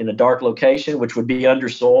a dark location, which would be under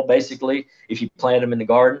soil, basically, if you plant them in the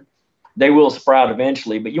garden, they will sprout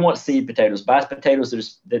eventually. But you want seed potatoes, buy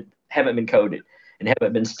potatoes that haven't been coated and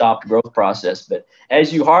haven't been stopped growth process. But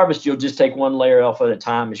as you harvest, you'll just take one layer off at a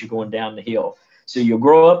time as you're going down the hill. So you'll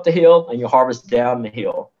grow up the hill and you'll harvest down the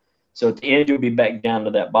hill. So at the end, you'll be back down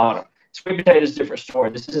to that bottom. Sweet potato is a different story.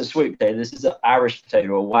 This isn't a sweet potato. This is an Irish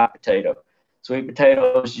potato, a white potato. Sweet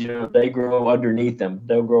potatoes, they grow underneath them.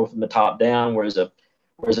 They'll grow from the top down, whereas a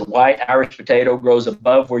white Irish potato grows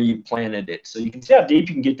above where you planted it. So you can see how deep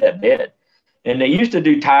you can get that bed. And they used to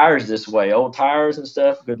do tires this way, old tires and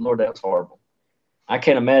stuff. Good Lord, that was horrible. I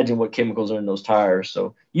can't imagine what chemicals are in those tires.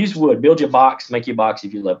 So use wood, build your box, make your box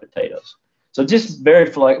if you love potatoes. So just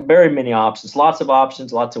very many options, lots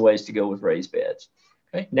of ways to go with raised beds.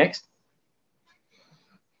 Okay, next.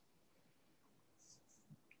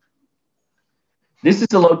 This is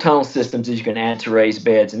the low tunnel systems that you can add to raised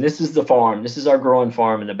beds. And this is the farm. This is our growing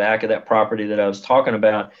farm in the back of that property that I was talking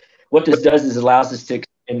about. What this does is allows us to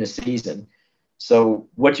extend the season. So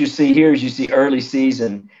what you see here is you see early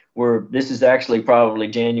season, where this is actually probably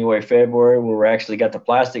January, February, where we're actually got the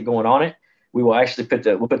plastic going on it. We will actually put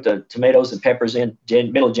the tomatoes and peppers in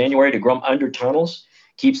middle of January to grow them under tunnels.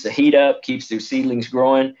 Keeps the heat up, keeps the seedlings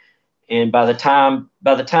growing. And by the time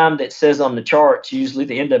that says on the charts, usually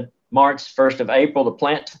the end of March, 1st of April, to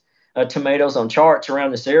plant tomatoes on charts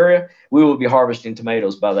around this area, we will be harvesting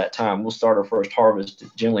tomatoes by that time. We'll start our first harvest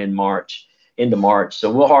generally in March, into March. So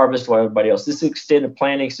we'll harvest while everybody else. This is extended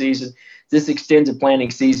planting season. This extends the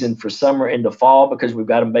planting season for summer into fall because we've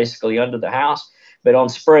got them basically under the house. But on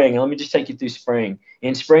spring, let me just take you through spring.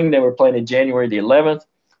 In spring, they were planted January the 11th,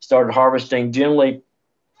 started harvesting generally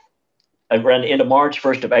around the end of March,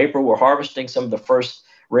 1st of April. We're harvesting some of the first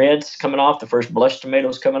reds coming off, the first blush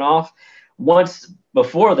tomatoes coming off. Way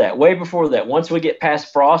before that, once we get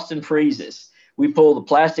past frost and freezes, we pull the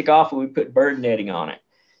plastic off and we put bird netting on it.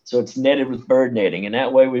 So it's netted with bird netting. And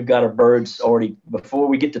that way we've got our birds already before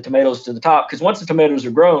we get the tomatoes to the top. Because once the tomatoes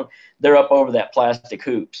are grown, they're up over that plastic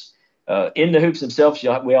hoops. In the hoops themselves,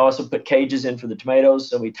 we also put cages in for the tomatoes.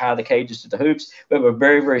 So we tie the cages to the hoops. We have a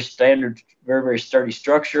very, very standard, very, very sturdy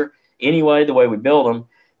structure anyway, the way we build them.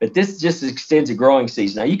 But this just extends a growing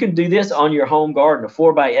season. Now, you can do this on your home garden, a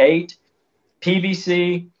 4x8,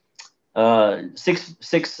 PVC,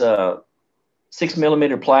 6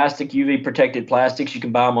 millimeter plastic, UV protected plastics. You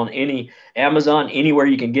can buy them on any Amazon, anywhere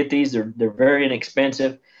you can get these. They're very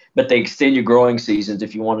inexpensive. but they extend your growing seasons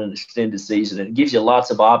if you want an extended season. And it gives you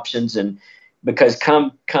lots of options. And because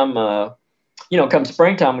come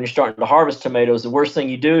springtime, when you're starting to harvest tomatoes, the worst thing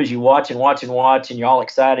you do is you watch and watch and watch, and you're all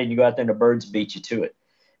excited, and you go out there and the birds beat you to it.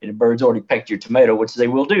 And the birds already pecked your tomato, which they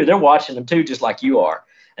will do. They're watching them too, just like you are.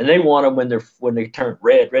 And they want them when they turn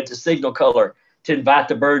red. Red's a signal color to invite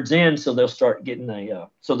the birds in, so they'll start getting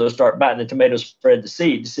so they'll start biting the tomatoes, spread the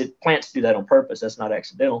seeds. Plants do that on purpose. That's not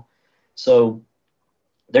accidental. So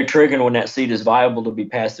they're triggering when that seed is viable to be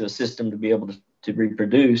passed through a system to be able to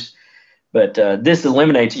reproduce. But this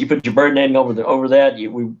eliminates it. You put your bird netting over that.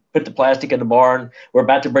 We put the plastic in the barn. We're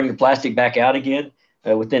about to bring the plastic back out again.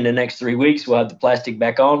 Within the next 3 weeks, we'll have the plastic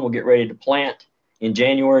back on. We'll get ready to plant in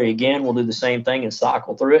January again. We'll do the same thing and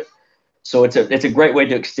cycle through it. So it's a great way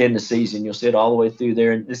to extend the season. You'll see it all the way through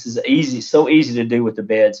there. And this is so easy to do with the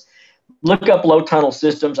beds. Look up low tunnel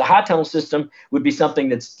systems. A high tunnel system would be something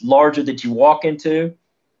that's larger that you walk into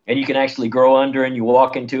and you can actually grow under, and you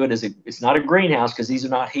walk into it it's not a greenhouse because these are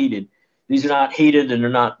not heated. These are not heated, and they're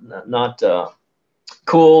not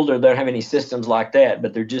cooled, or they don't have any systems like that,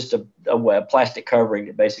 but they're just a plastic covering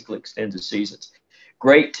that basically extends the seasons.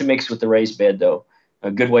 Great to mix with the raised bed, though. A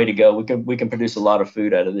good way to go. We can produce a lot of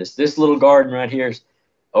food out of this. This little garden right here has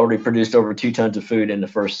already produced over 2 tons of food in the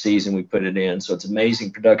first season we put it in. So it's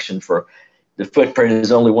amazing production. For the footprint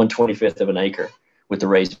is only 1/25 of an acre with the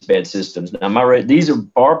raised bed systems. Now these are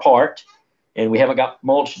far apart, and we haven't got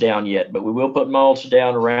mulch down yet, but we will put mulch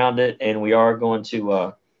down around it, and we are going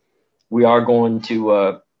to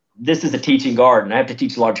this is a teaching garden. I have to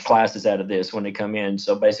teach large classes out of this when they come in.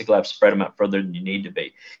 So basically, I've spread them out further than you need to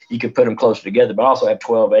be. You could put them closer together, but also have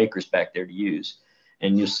 12 acres back there to use.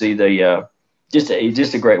 And you'll see just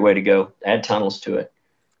a great way to go. Add tunnels to it.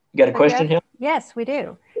 You got a question, Helen? Yes, we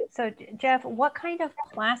do. So Jeff, what kind of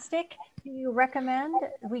plastic do you recommend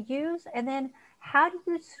we use? And then how do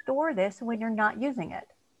you store this when you're not using it?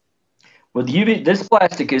 Well, this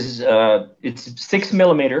plastic is it's 6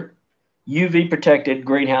 millimeter. UV protected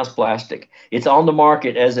greenhouse plastic. It's on the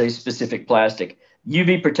market as a specific plastic,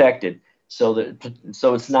 UV protected, so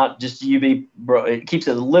it's not just UV. It keeps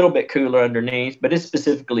it a little bit cooler underneath, but it's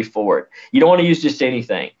specifically for it. You don't want to use just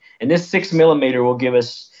anything. And this 6 millimeter will give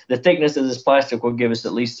us, the thickness of this plastic will give us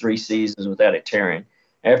at least 3 seasons without it tearing.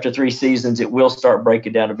 After 3 seasons, it will start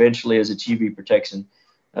breaking down eventually as its UV protection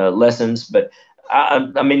lessens. But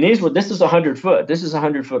I mean, this is 100 foot. This is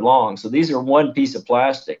 100 foot long. So these are one piece of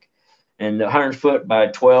plastic. And the 100 foot by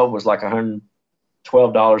 12 was like $112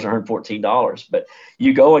 or $114. But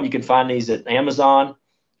you go and you can find these at Amazon,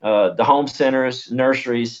 the home centers,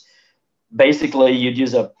 nurseries. Basically, you'd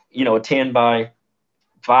use a 10 by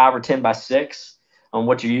 5 or 10 by 6 on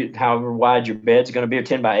however wide your bed's going to be, or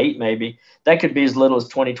 10 by 8 maybe. That could be as little as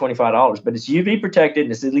 $20, $25. But it's UV protected,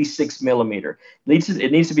 and it's at least 6 millimeter.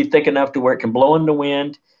 It needs to be thick enough to where it can blow in the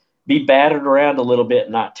wind, be battered around a little bit,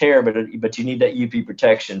 and not tear, but you need that UV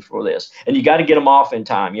protection for this. And you got to get them off in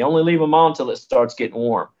time. You only leave them on until it starts getting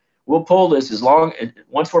warm. We'll pull this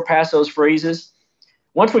once we're past those freezes.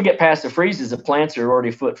 Once we get past the freezes, the plants are already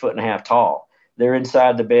a foot and a half tall. They're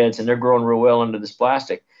inside the beds, and they're growing real well under this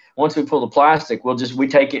plastic. Once we pull the plastic, we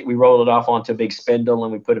take it, we roll it off onto a big spindle,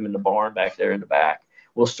 and we put them in the barn back there in the back.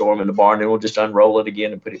 We'll store them in the barn, and we'll just unroll it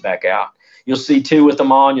again and put it back out. You'll see 2 with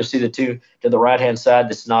them on. You'll see the 2 to the right-hand side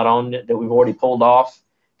that's not on it, that we've already pulled off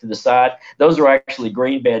to the side. Those are actually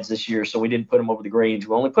green beds this year, so we didn't put them over the greens.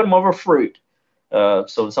 We only put them over fruit.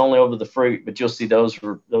 So it's only over the fruit, but you'll see those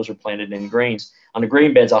are planted in greens. On the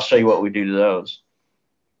green beds, I'll show you what we do to those.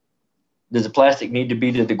 Does the plastic need to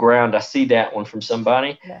be to the ground? I see that one from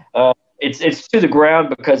somebody. Yeah. It's to the ground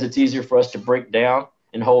because it's easier for us to break down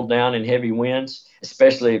and hold down in heavy winds,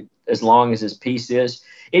 especially as long as this piece is.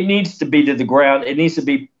 It needs to be to the ground. It needs to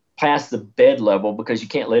be past the bed level because you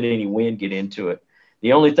can't let any wind get into it.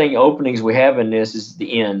 The only openings we have in this is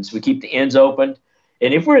the ends. We keep the ends open.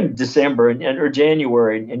 And if we're in December or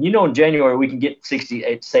January, and in January we can get 60,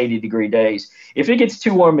 80 degree days. If it gets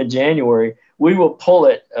too warm in January, we will pull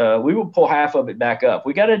it. We will pull half of it back up.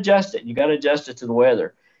 We got to adjust it. You got to adjust it to the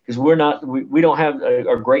weather because we don't have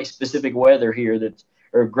a great specific weather here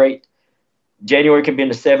or great. January can be in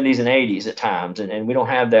the 70s and 80s at times, and we don't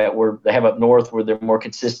have that where they have up north where they're more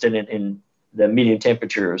consistent in the median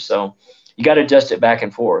temperatures. So you got to adjust it back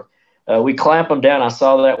and forth. We clamp them down. I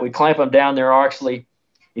saw that. We clamp them down. They're actually,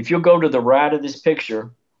 if you'll go to the right of this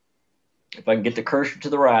picture, if I can get the cursor to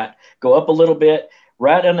the right, go up a little bit,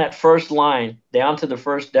 right on that first line, down to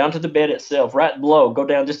the bed itself, right below, go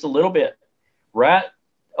down just a little bit, right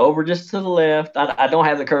over just to the left. I don't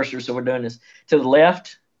have the cursor, so we're doing this to the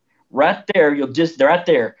left. Right there, right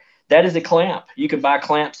there. That is a clamp. You can buy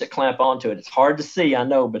clamps that clamp onto it. It's hard to see, I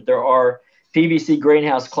know, but there are PVC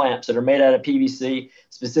greenhouse clamps that are made out of PVC,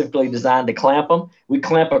 specifically designed to clamp them. We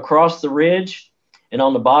clamp across the ridge, and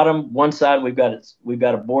on the bottom, one side we've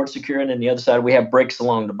got a board securing, and the other side we have bricks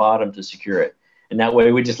along the bottom to secure it. And that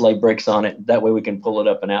way we just lay bricks on it. That way we can pull it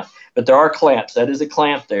up and out. But there are clamps. That is a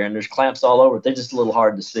clamp there, and there's clamps all over. They're just a little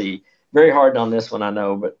hard to see. Very hard on this one, I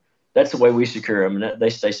know, but that's the way we secure them, and they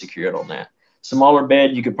stay secured on that. Smaller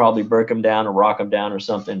bed, you could probably break them down or rock them down or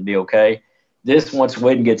something and be okay. This, once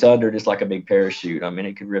wind gets under it, it's like a big parachute. I mean,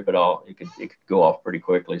 it could rip it off. It could go off pretty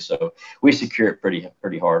quickly. So we secure it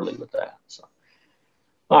pretty hardly with that. So,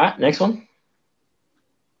 all right, next one.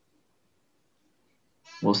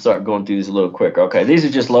 We'll start going through these a little quicker. Okay, these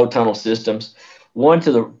are just low tunnel systems. One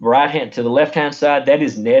to the to the left-hand side, that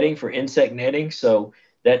is netting for insect netting. So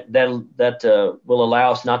that will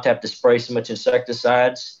allow us not to have to spray so much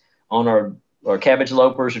insecticides on our cabbage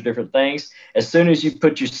lopers or different things. As soon as you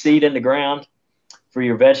put your seed in the ground for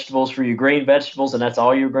your vegetables, for your green vegetables, and that's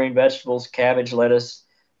all your green vegetables, cabbage, lettuce,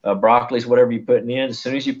 broccolis, whatever you're putting in, as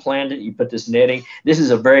soon as you plant it, you put this netting. This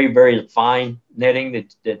is a very, very fine netting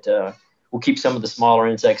that will keep some of the smaller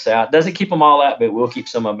insects out. Doesn't keep them all out, but we'll keep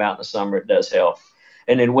some of them out in the summer. It does help.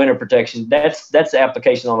 And then winter protection, that's the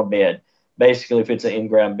application on a bed. Basically, if it's an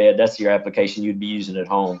in-ground bed, that's your application you'd be using at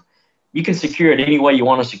home. You can secure it any way you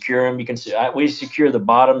want to secure them. We secure the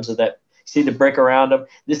bottoms of that. See the brick around them?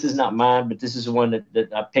 This is not mine, but this is the one that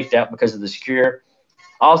I picked out because of the secure.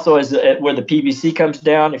 Also, where the PVC comes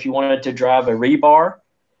down, if you wanted to drive a rebar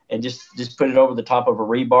and just put it over the top of a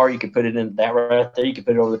rebar, you could put it in that right there. You could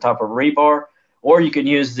put it over the top of a rebar, or you can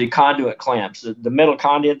use the conduit clamps. The metal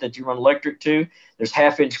conduit that you run electric to, there's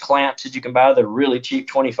 1/2-inch clamps that you can buy. They're really cheap,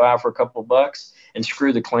 $25 for a couple of bucks, and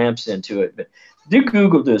screw the clamps into it. But do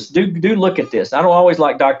Google this. Do look at this. I don't always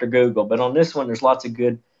like Dr. Google, but on this one, there's lots of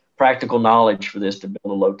good practical knowledge for this to build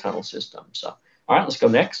a low tunnel system. So, all right, let's go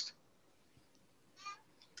next.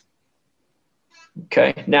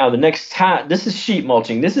 Okay, now the next time, this is sheet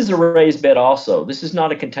mulching. This is a raised bed also. This is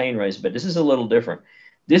not a contained raised bed. This is a little different.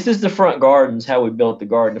 This is the front gardens, how we built the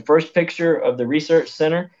garden. The first picture of the research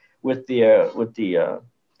center with the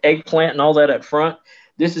eggplant and all that up front.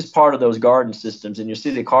 This is part of those garden systems, and you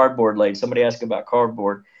see the cardboard laid. Somebody asked about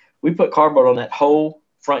cardboard. We put cardboard on that whole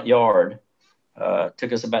front yard.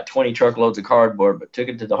 Took us about 20 truckloads of cardboard, but took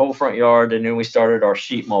it to the whole front yard, and then we started our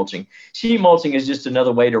sheet mulching. Sheet mulching is just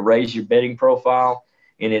another way to raise your bedding profile,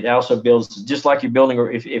 and it also builds, just like you're building,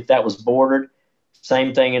 or if that was bordered,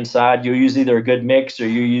 same thing inside. You'll use either a good mix or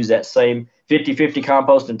you use that same 50-50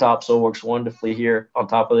 compost, and topsoil works wonderfully here on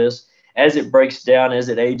top of this. As it breaks down, as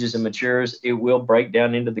it ages and matures, it will break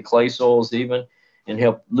down into the clay soils even and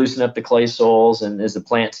help loosen up the clay soils. And as the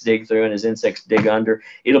plants dig through and as insects dig under,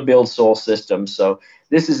 it'll build soil systems. So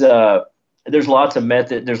this is there's lots of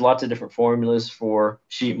methods. There's lots of different formulas for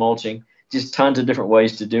sheet mulching, just tons of different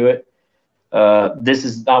ways to do it. This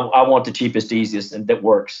is, I want the cheapest, easiest, and that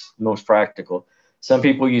works, most practical. Some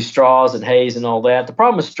people use straws and hays and all that. The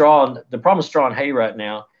problem with straw and hay right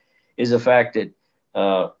now is the fact that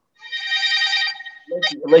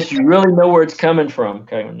unless you really know where it's coming from,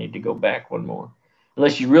 okay, I need to go back one more.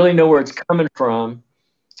 Unless you really know where it's coming from,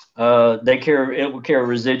 it will carry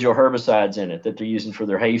residual herbicides in it that they're using for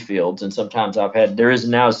their hay fields. And sometimes there is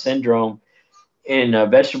now a syndrome in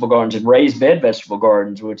vegetable gardens and raised bed vegetable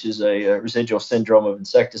gardens, which is a residual syndrome of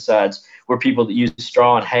insecticides, where people that use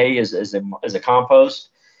straw and hay as a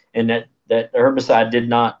compost, and that herbicide did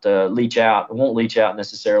not leach out. It won't leach out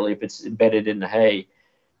necessarily if it's embedded in the hay,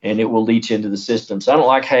 and it will leach into the system. So I don't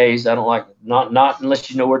like hays. I don't like, not unless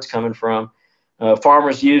you know where it's coming from.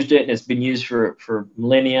 Farmers used it, and it's been used for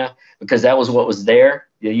millennia because that was what was there.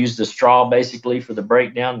 They used the straw basically for the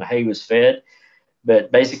breakdown. The hay was fed.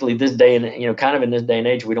 But basically, this day and kind of in this day and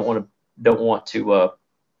age, we don't want to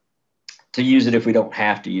use it if we don't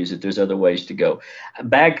have to use it. There's other ways to go.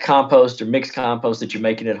 Bagged compost or mixed compost that you're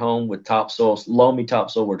making at home with topsoil, loamy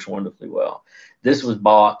topsoil works wonderfully well. This was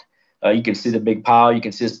bought. You can see the big pile. You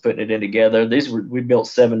can see us putting it in together. We built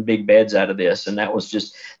 7 big beds out of this, and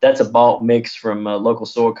that's a bulk mix from a local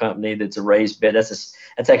soil company. That's a raised bed. That's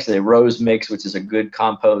actually a rose mix, which is a good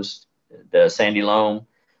compost, the sandy loam.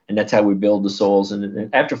 And that's how we build the soils.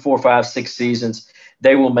 And after 4, 5, 6 seasons,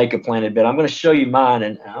 they will make a planted bed. I'm going to show you mine,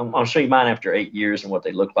 and I'll show you mine after 8 years and what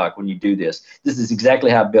they look like when you do this. This is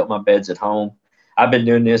exactly how I built my beds at home. I've been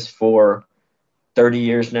doing this for 30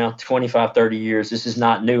 years now, 25, 30 years. This is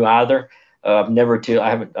not new either. I've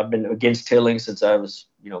been against tilling since I was,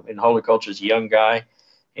 in horticulture as a young guy.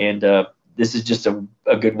 And this is just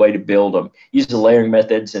a good way to build them. Use the layering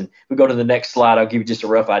methods. And if we go to the next slide, I'll give you just a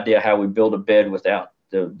rough idea how we build a bed without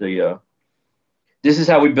This is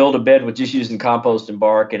how we build a bed with just using compost and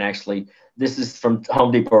bark. And actually, this is from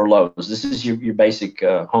Home Depot or Lowe's. This is your basic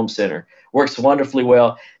home center. Works wonderfully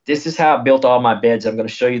well. This is how I built all my beds. I'm going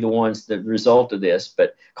to show you the ones that result of this.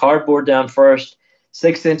 But cardboard down first,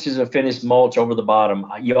 6 inches of finished mulch over the bottom.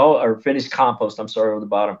 Or finished compost, I'm sorry, over the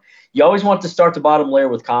bottom. You always want to start the bottom layer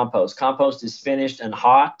with compost. Compost is finished and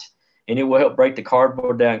hot, and it will help break the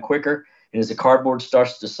cardboard down quicker. And as the cardboard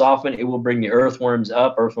starts to soften, it will bring the earthworms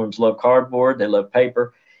up. Earthworms love cardboard. They love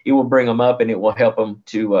paper. It will bring them up, and it will help them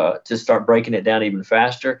to start breaking it down even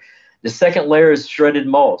faster. The second layer is shredded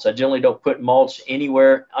mulch. I generally don't put mulch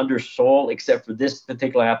anywhere under soil except for this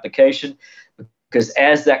particular application, because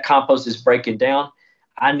as that compost is breaking down,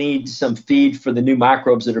 I need some feed for the new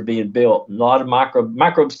microbes that are being built. A lot of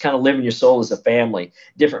microbes kind of live in your soil as a family,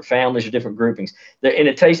 different families or different groupings. In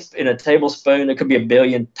a tablespoon, there could be a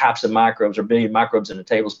billion types of microbes or a billion microbes in a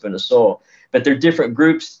tablespoon of soil, but they're different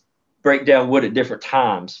groups break down wood at different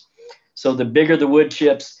times. So the bigger the wood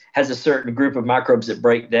chips has a certain group of microbes that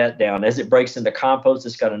break that down. As it breaks into compost,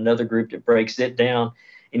 it's got another group that breaks it down.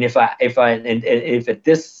 And if at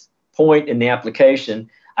this point in the application,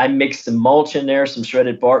 I mix some mulch in there, some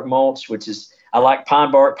shredded bark mulch, which is, I like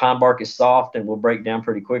pine bark. Pine bark is soft and will break down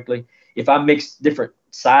pretty quickly. If I mix different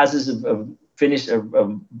sizes of finished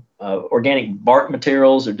organic bark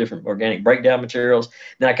materials or different organic breakdown materials,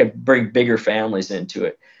 then I can bring bigger families into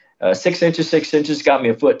it. 6 inches got me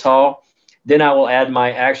a foot tall. Then I will add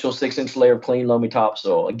my actual 6-inch layer of clean loamy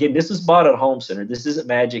topsoil. Again, this is bought at a home center. This isn't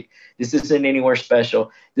magic. This isn't anywhere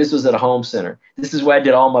special. This was at a home center. This is where I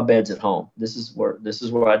did all my beds at home. This is where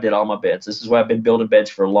I did all my beds. This is where I've been building beds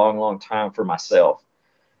for a long, long time for myself.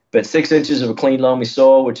 But 6 inches of a clean loamy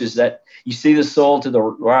soil, which is that you see the soil to the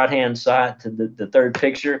right-hand side to the third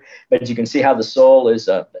picture, but you can see how the soil is,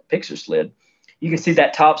 that picture slid. You can see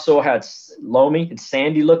that topsoil, how it's loamy. It's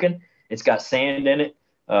sandy looking. It's got sand in it.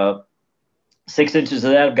 6 inches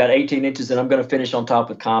of that, I've got 18 inches, and I'm going to finish on top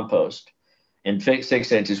with compost and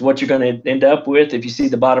 6 inches. What you're going to end up with, if you see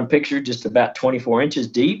the bottom picture, just about 24 inches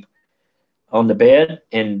deep on the bed,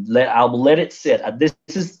 and I'll let it sit. This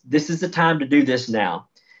is the time to do this now.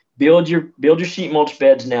 Build your sheet mulch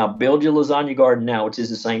beds now. Build your lasagna garden now, which is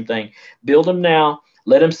the same thing. Build them now.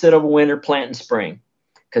 Let them sit over winter, plant in spring,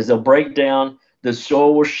 because they'll break down. The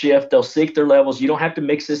soil will shift. They'll seek their levels. You don't have to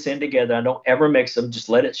mix this in together. I don't ever mix them. Just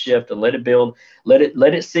let it shift and let it build. Let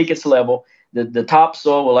it seek its level. The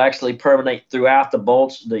topsoil will actually permeate throughout the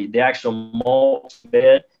mulch, the actual mulch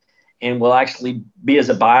bed, and will actually be as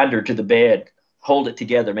a binder to the bed. Hold it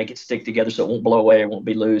together, make it stick together so it won't blow away, it won't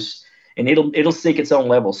be loose. And it'll seek its own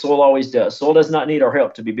level. Soil always does. Soil does not need our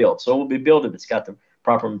help to be built. Soil will be built if it's got the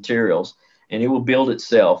proper materials, and it will build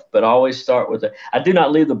itself. But always start with I do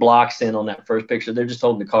not leave the blocks in on that first picture. They're just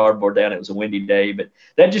holding the cardboard down. It was a windy day, but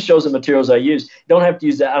that just shows the materials I use. Don't have to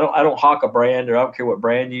use that. I don't hawk a brand, or I don't care what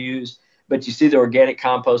brand you use. But you see the organic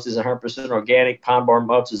compost is 100% organic. Pine bark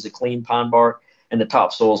mulch is a clean pine bark, and the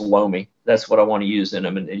topsoil is loamy. That's what I want to use in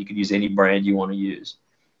them, and you can use any brand you want to use.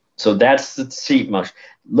 So that's the sheet mulch.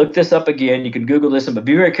 Look this up again. You can Google this, but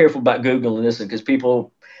be very careful about Googling this, because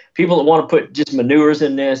people that want to put just manures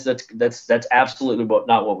in this, that's absolutely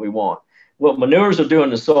not what we want. What manures will do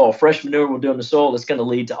in the soil, fresh manure will do in the soil, it's going to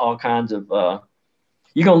lead to all kinds of,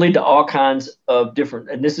 you're going to lead to all kinds of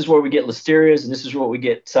different, and this is where we get listerias, and this is where we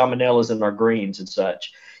get salmonellas in our greens and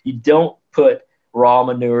such. You don't put raw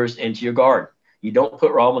manures into your garden. You don't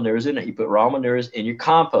put raw manures in it. You put raw manures in your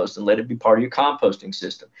compost and let it be part of your composting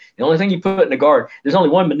system. The only thing you put in the garden, there's only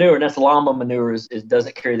one manure, and that's llama manure. It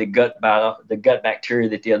doesn't carry the gut bacteria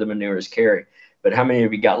that the other manures carry. But how many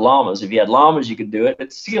of you got llamas? If you had llamas, you could do it.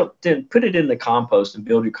 But still, then put it in the compost and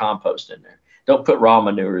build your compost in there. Don't put raw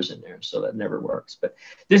manures in there. So that never works. But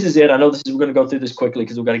this is it. I know we're going to go through this quickly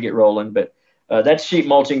because we've got to get rolling. But that's sheet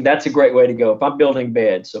mulching. That's a great way to go if I'm building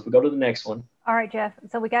beds. So if we go to the next one. All right, Jeff.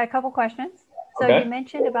 So we got a couple questions. So Okay. You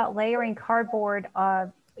mentioned about layering cardboard,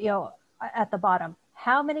 at the bottom.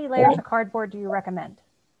 How many layers of cardboard do you recommend?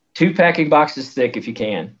 2 packing boxes thick if you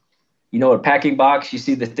can. You know, a packing box, you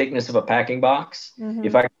see the thickness of a packing box. Mm-hmm.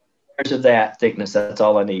 If I get layers of that thickness, that's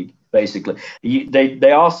all I need, basically.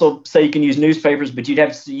 They also say you can use newspapers, but you'd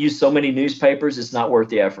have to use so many newspapers, it's not worth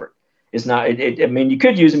the effort. It's not. I mean, you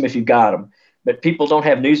could use them if you got them, but people don't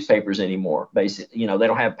have newspapers anymore. Basically, they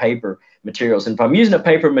don't have paper materials. And if I'm using a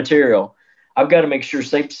paper material, I've got to make sure,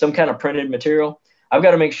 say some kind of printed material, I've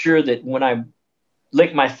got to make sure that when I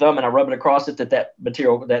lick my thumb and I rub it across it, that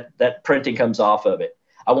material, that printing comes off of it.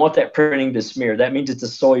 I want that printing to smear. That means it's a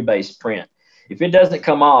soy-based print. If it doesn't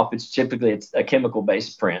come off, it's typically a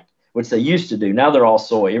chemical-based print, which they used to do. Now they're all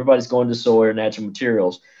soy. Everybody's going to soy or natural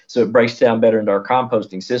materials, so it breaks down better into our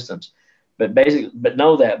composting systems. But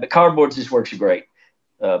cardboard just works great.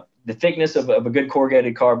 The thickness of a good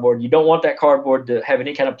corrugated cardboard. You don't want that cardboard to have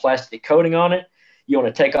any kind of plastic coating on it. You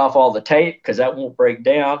want to take off all the tape because that won't break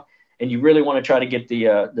down. And you really want to try to get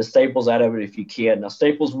the staples out of it if you can. Now,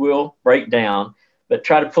 staples will break down, but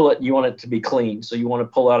try to pull it. You want it to be clean. So you want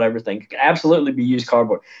to pull out everything. It can absolutely be used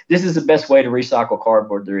cardboard. This is the best way to recycle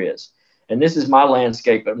cardboard there is. And this is my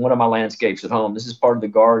landscape, one of my landscapes at home. This is part of the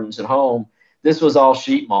gardens at home. This was all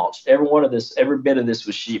sheet mulched. Every bit of this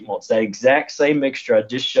was sheet mulched. That exact same mixture I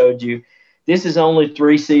just showed you. This is only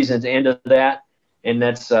 3 seasons into that. And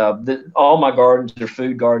that's all my gardens are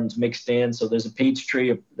food gardens mixed in. So there's a peach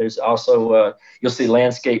tree. There's also you'll see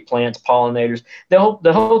landscape plants, pollinators. The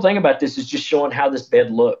whole thing about this is just showing how this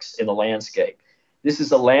bed looks in the landscape. This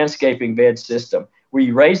is a landscaping bed system where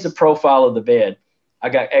you raise the profile of the bed. I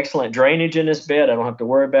got excellent drainage in this bed. I don't have to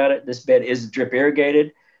worry about it. This bed is drip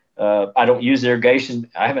irrigated. I don't use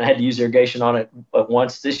irrigation. I haven't had to use irrigation on it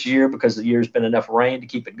once this year because the year's been enough rain to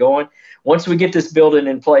keep it going. Once we get this building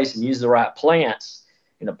in place and use the right plants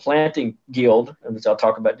in a planting guild, which I'll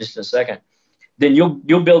talk about just in a second, then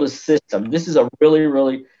you'll build a system. This is a really,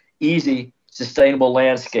 really easy, sustainable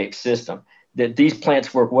landscape system. That these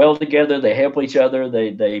plants work well together. They help each other.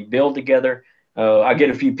 They build together. I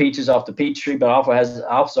get a few peaches off the peach tree, but I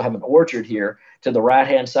also have an orchard here to the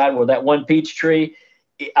right-hand side where that one peach tree,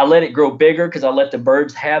 I let it grow bigger because I let the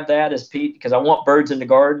birds have that as peat because I want birds in the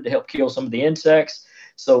garden to help kill some of the insects.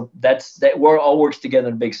 So that all works together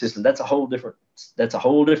in a big system. That's a whole different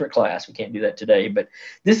class. We can't do that today, but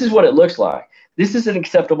this is what it looks like. This is an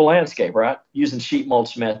acceptable landscape, right? Using sheet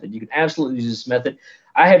mulch method. You can absolutely use this method.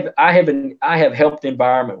 I have helped the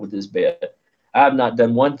environment with this bed. I have not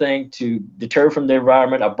done one thing to deter from the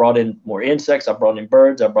environment. I've brought in more insects. I've brought in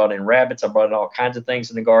birds. I've brought in rabbits. I've brought in all kinds of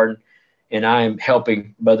things in the garden. And I am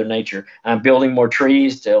helping Mother Nature. I'm building more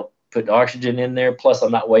trees to help put oxygen in there. Plus,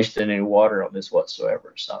 I'm not wasting any water on this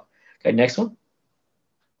whatsoever. So, okay, next one.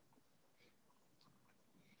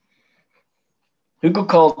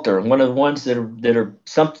 Hugelkulture, one of the ones that are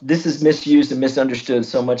this is misused and misunderstood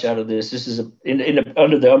so much out of this. This is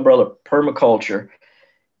under the umbrella of permaculture,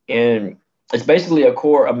 and it's basically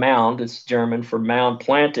a mound. It's German for mound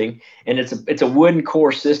planting, and it's a wooden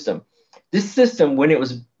core system. This system, when it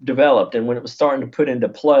was developed and when it was starting to put into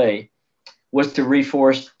play, was to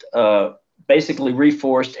basically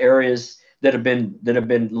reforest areas that have been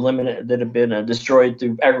limited, that have been destroyed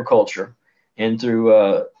through agriculture and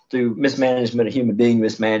through mismanagement of human being,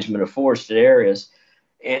 mismanagement of forested areas,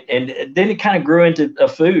 and then it kind of grew into a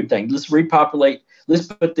food thing. Let's repopulate. Let's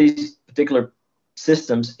put these particular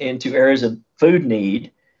systems into areas of food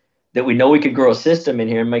need that we know we could grow a system in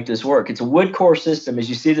here and make this work. It's a wood core system. As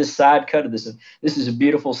you see this side cut of this is a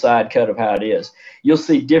beautiful side cut of how it is. You'll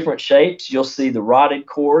see different shapes. You'll see the rotted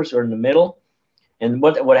cores are in the middle. And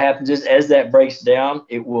what happens is as that breaks down,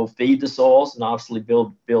 it will feed the soils and obviously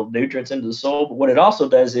build nutrients into the soil. But what it also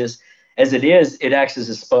does is, it acts as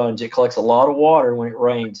a sponge. It collects a lot of water when it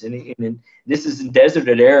rains. And this is in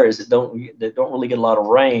deserted areas that don't really get a lot of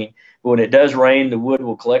rain. But when it does rain, the wood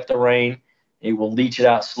will collect the rain. It will leach it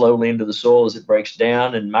out slowly into the soil as it breaks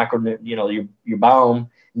down. And your biome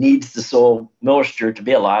needs the soil moisture to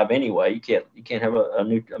be alive anyway. You can't have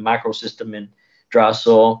a micro system in dry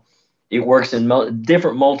soil. It works in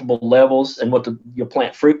different multiple levels, and you'll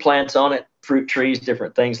plant fruit plants on it, fruit trees,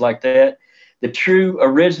 different things like that. The true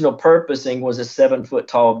original purposing was a 7-foot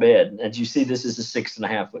tall bed. As you see, this is a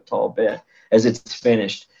 6.5-foot tall bed as it's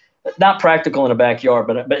finished. Not practical in a backyard,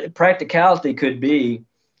 but practicality could be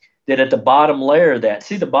that at the bottom layer of that,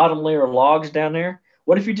 see the bottom layer of logs down there?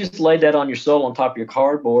 What if you just laid that on your soil on top of your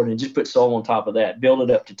cardboard and just put soil on top of that, build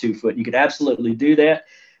it up to 2 foot? You could absolutely do that.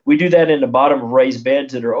 We do that in the bottom of raised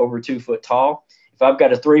beds that are over 2 foot tall. If I've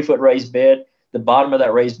got a 3-foot raised bed, the bottom of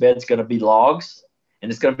that raised bed is going to be logs,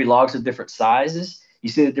 and it's going to be logs of different sizes. You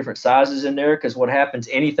see the different sizes in there because what happens,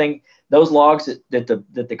 those logs that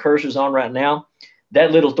the cursor's on right now,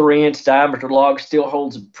 that little 3-inch diameter log still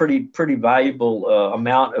holds a pretty valuable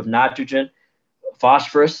amount of nitrogen,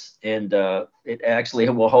 phosphorus, and it actually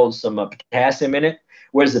will hold some potassium in it.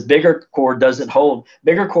 Whereas the bigger core doesn't hold.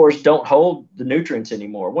 Bigger cores don't hold the nutrients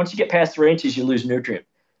anymore. Once you get past 3 inches, you lose nutrient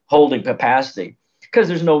holding capacity because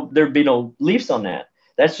there'd be no leaves on that.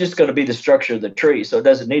 That's just going to be the structure of the tree. So it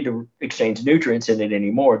doesn't need to exchange nutrients in it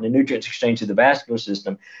anymore. The nutrients exchange through the vascular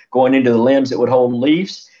system going into the limbs that would hold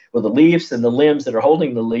leaves. Well, the leaves and the limbs that are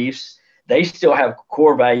holding the leaves, they still have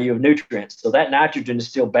core value of nutrients. So that nitrogen is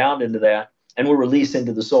still bound into that. and will release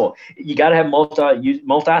into the soil. You got to have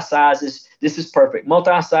multi sizes. This is perfect.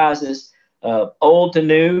 Multi sizes, old to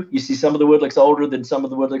new. You see some of the wood looks older than some of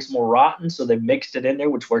the wood looks more rotten, so they've mixed it in there,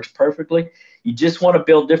 which works perfectly. You just want to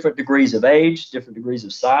build different degrees of age, different degrees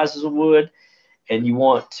of sizes of wood, and you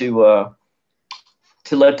want to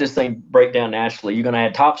let this thing break down naturally. You're going to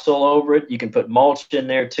add topsoil over it. You can put mulch in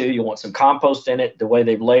there too. You want some compost in it, the way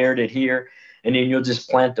they've layered it here. And then you'll just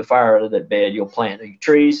plant the fire out of that bed. You'll plant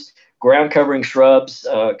trees, ground covering shrubs,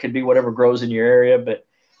 could be whatever grows in your area. But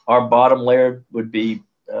our bottom layer would be,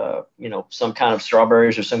 some kind of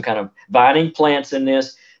strawberries or some kind of vining plants in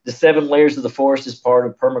this. The 7 layers of the forest is part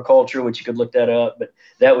of permaculture, which you could look that up. But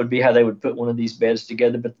that would be how they would put one of these beds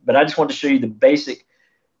together. But I just want to show you the basic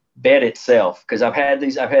bed itself, because I've had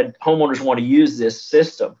homeowners want to use this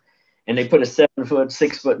system, and they put a 7-foot,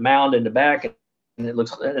 6-foot mound in the back, and they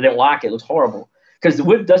don't like it. It looks horrible because the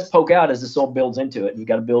wood does poke out as the soil builds into it, and you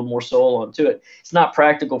got to build more soil onto it. It's not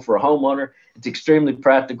practical for a homeowner. It's extremely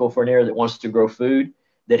practical for an area that wants to grow food,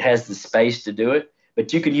 that has the space to do it.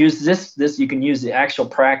 But you can use this. You can use the actual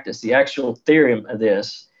practice. The actual theorem of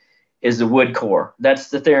this is the wood core. That's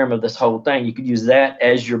the theorem of this whole thing. You could use that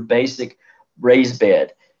as your basic raised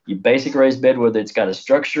bed. Your basic raised bed, whether it's got a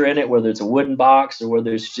structure in it, whether it's a wooden box, or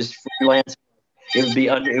whether it's just freelance, it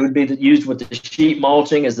would be used with the sheet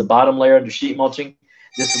mulching as the bottom layer under sheet mulching.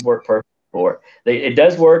 This would work perfect for it. It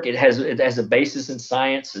does work. It has a basis in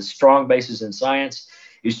science, a strong basis in science.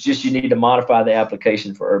 It's just you need to modify the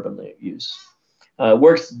application for urban use.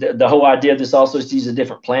 Works. The whole idea of this also is to use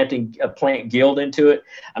a plant guild into it.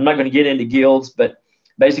 I'm not going to get into guilds, but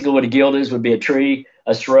basically what a guild is would be a tree,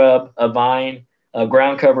 a shrub, a vine,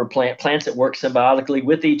 ground cover plants that work symbiotically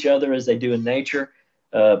with each other as they do in nature.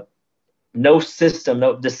 The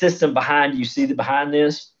system behind behind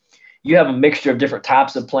this, you have a mixture of different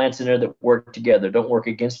types of plants in there that work together, don't work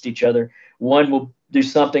against each other. One will do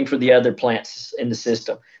something for the other plants in the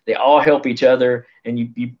system. They all help each other, and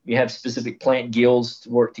you have specific plant guilds to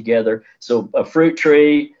work together. So a fruit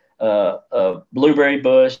tree, a blueberry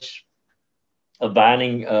bush, a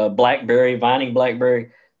vining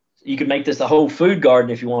blackberry. You can make this a whole food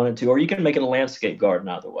garden if you wanted to, or you can make it a landscape garden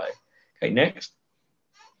either way. Okay, next.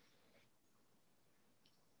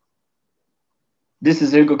 This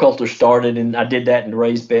is hugelkulture started, and I did that in the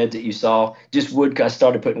raised beds that you saw. Just wood. I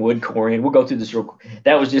started putting wood core in. We'll go through this real quick.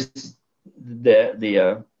 That was just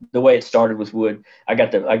the way it started with wood. I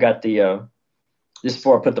got the this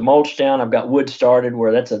before I put the mulch down. I've got wood started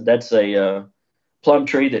where that's a plum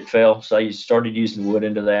tree that fell, so I started using wood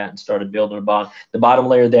into that and started building a bottom. The bottom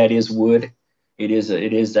layer of that is wood. It is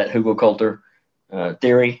that hugelkulture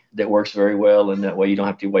theory that works very well, and that way you don't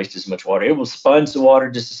have to waste as much water. It will sponge the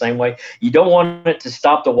water just the same way. You don't want it to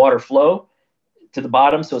stop the water flow to the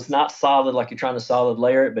bottom, so it's not solid like you're trying to solid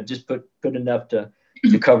layer it, but just put enough to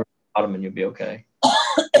cover the bottom, and you'll be okay.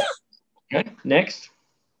 Okay, next.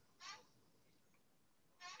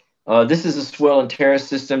 This is a swell and terrace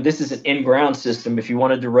system. This is an in-ground system. If you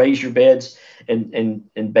wanted to raise your beds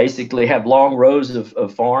and basically have long rows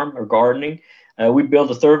of farm or gardening, we built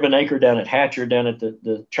a 1/3 of an acre down at Hatcher, down at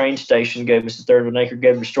the train station, gave us a 1/3 of an acre,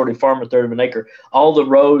 gave the restorative farm a 1/3 of an acre. All the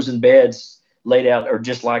rows and beds laid out are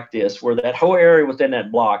just like this, where that whole area within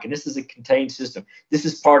that block, and this is a contained system. This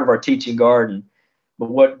is part of our teaching garden. But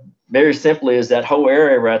what very simply is that whole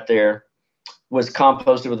area right there was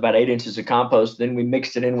composted with about 8 inches of compost. Then we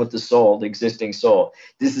mixed it in with the soil, the existing soil.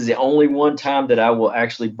 This is the only one time that I will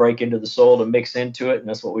actually break into the soil to mix into it, and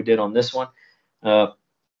that's what we did on this one.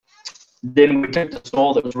 Then we took the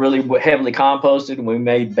soil that was really heavily composted, and we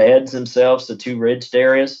made beds themselves, the 2 ridged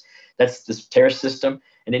areas. That's this terrace system.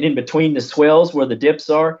 And then in between the swells where the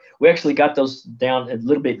dips are, we actually got those down a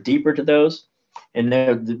little bit deeper to those. And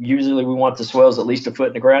usually we want the swells at least 1 foot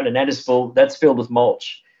in the ground, and that's filled with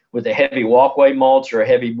mulch, with a heavy walkway mulch or a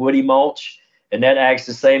heavy woody mulch. And that acts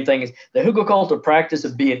the same thing as the hugelkulture practice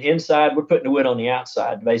of being inside. We're putting the wood on the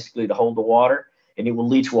outside basically to hold the water, and it will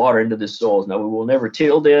leach water into the soils. Now, we will never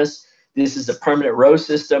till this. This is a permanent row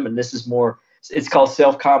system, and this is more, it's called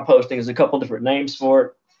self-composting. There's a couple different names for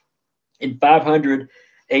it. In 500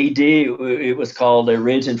 AD, it was called a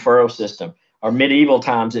ridge and furrow system. Or medieval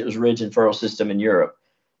times, it was ridge and furrow system in Europe.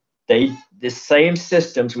 The same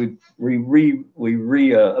systems we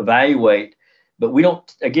evaluate, but we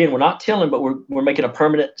don't, again, we're not tilling, but we're making a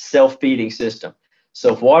permanent self-feeding system.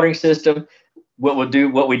 Self-watering system. What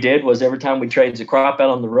we did was every time we traded the crop out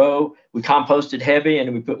on the row, we composted heavy,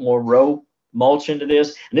 and we put more row mulch into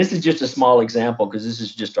this. And this is just a small example, because this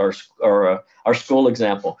is just our school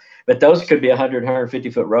example. But those could be 100, 150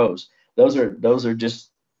 foot rows. Those are just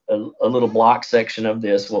a little block section of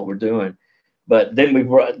this, what we're doing. But then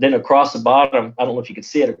then across the bottom, I don't know if you can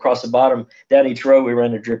see it, across the bottom, down each row, we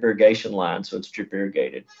run a drip irrigation line, so it's drip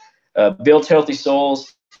irrigated. Builds healthy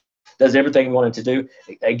soils, does everything we want it to do.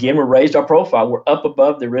 Again, we raised our profile. We're up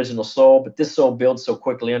above the original soil, but this soil builds so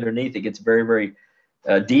quickly underneath, it gets very, very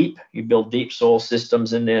deep. You build deep soil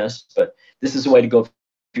systems in this, but this is the way to go if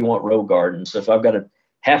you want row gardens. So if I've got a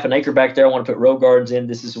half an acre back there, I want to put row gardens in,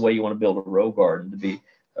 this is the way you want to build a row garden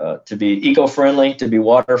to be eco-friendly, to be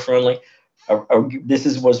water-friendly.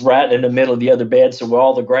 This was right in the middle of the other bed, so where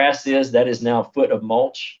all the grass is, that is now a foot of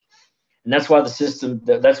mulch. And that's why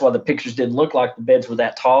that's why the pictures didn't look like the beds were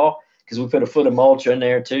that tall, because we put a foot of mulch in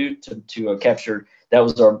there too to capture. That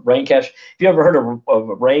was our rain capture. If you ever heard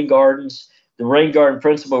of rain gardens, the rain garden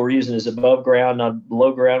principle we're using is above ground, not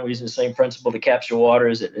below ground. We're using the same principle to capture water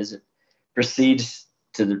as it proceeds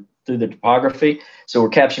through the topography. So we're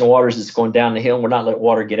capturing water as it's going down the hill. We're not letting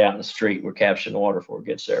water get out in the street. We're capturing the water before it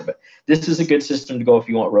gets there. But this is a good system to go if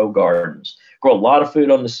you want row gardens. Grow a lot of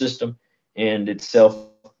food on the system, and it's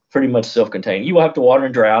pretty much self-contained. You will have to water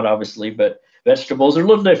in drought, obviously, but vegetables are a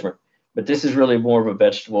little different. But this is really more of a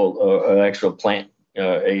vegetable, actual plant,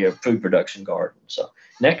 a food production garden. So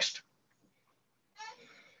next.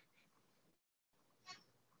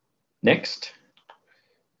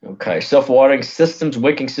 Okay, self-watering systems,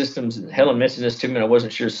 wicking systems. Helen mentioned this to me, and I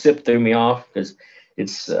wasn't sure. SIP threw me off because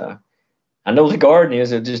it's. I know the garden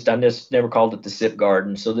is. I just never called it the SIP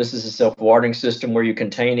garden. So this is a self-watering system where you're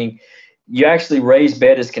containing. You actually raised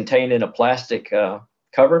bed is contained in a plastic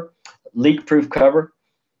cover, leak-proof cover.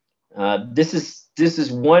 This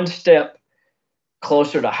is one step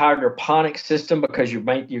closer to hydroponic system because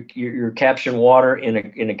you're capturing water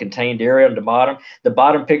in a contained area on the bottom. The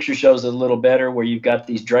bottom picture shows it a little better where you've got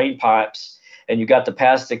these drain pipes and you got the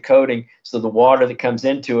plastic coating, so the water that comes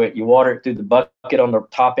into it, you water it through the bucket on the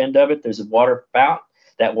top end of it. There's a water spout,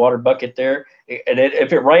 that water bucket there. And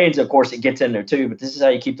if it rains, of course, it gets in there too, but this is how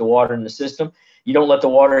you keep the water in the system. You don't let the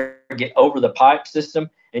water get over the pipe system,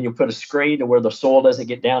 and you'll put a screen to where the soil doesn't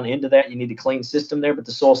get down into that. You need a clean system there, but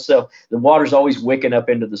the soil itself, the water's always wicking up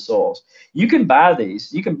into the soils. You can buy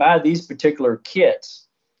these. You can buy these particular kits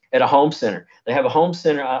at a home center. They have a home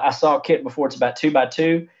center. I saw a kit before. It's about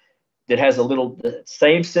 2x2 that has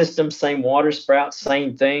same system, same water spout,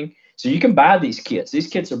 same thing. So you can buy these kits. These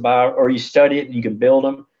kits are or you study it and you can build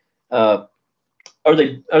them. Are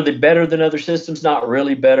they better than other systems? Not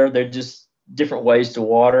really better. They're just different ways to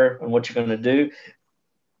water and what you're going to do.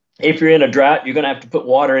 If you're in a drought, you're going to have to put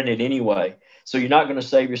water in it anyway. So you're not going to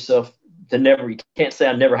save yourself you can't say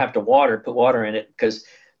I never have to put water in it, because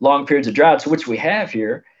long periods of droughts, which we have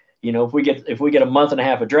here, if we get a month and a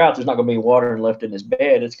half of drought, there's not going to be water left in this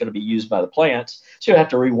bed. It's going to be used by the plants. So you have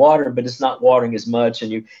to re-water, but it's not watering as much.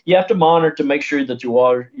 And you have to monitor to make sure that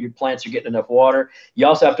your plants are getting enough water. You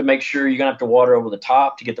also have to make sure you're going to have to water over the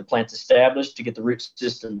top to get the plants established, to get the root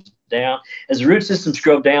systems down. As the root systems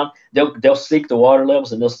grow down, they'll seek the water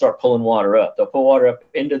levels and they'll start pulling water up. They'll pull water up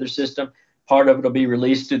into their system. Part of it will be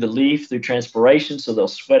released through the leaf, through transpiration, so they'll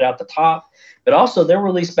sweat out the top. But also they'll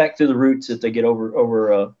release back through the roots if they get over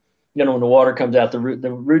when the water comes out, the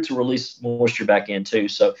roots will release moisture back in too.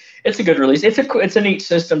 So it's a good release. It's a neat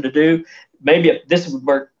system to do. Maybe this would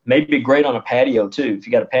work. Maybe great on a patio too. If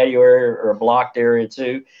you got a patio area or a blocked area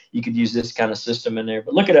too, you could use this kind of system in there.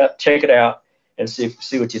 But look it up, check it out, and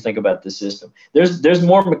see what you think about this system. There's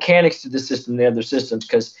more mechanics to this system than other systems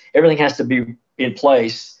because everything has to be in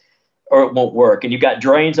place or it won't work. And you've got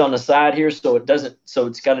drains on the side here, so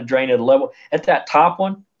it's got to drain at a level. At that top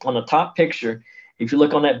one, on the top picture, if you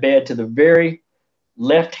look on that bed to the very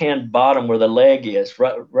left-hand bottom where the leg is,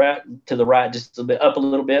 right to the right, just a bit up a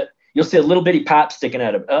little bit, you'll see a little bitty pipe sticking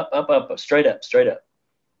out of it, up, straight up.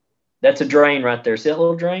 That's a drain right there. See that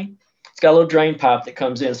little drain? It's got a little drain pipe that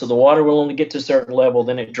comes in, so the water will only get to a certain level,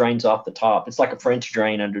 then it drains off the top. It's like a French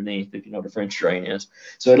drain underneath, if you know what a French drain is.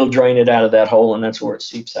 So it'll drain it out of that hole, and that's where it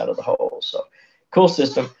seeps out of the hole. So cool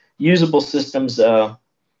system, usable systems.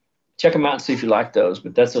 Check them out and see if you like those,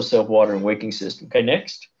 but that's a self-watering wicking system. Okay,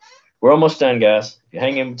 next. We're almost done, guys. If you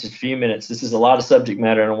hang in just a few minutes, this is a lot of subject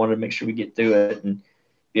matter, and I wanted to make sure we get through it and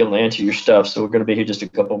be able to answer your stuff. So we're going to be here just a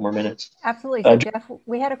couple more minutes. Absolutely. So Jeff,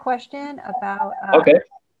 we had a question about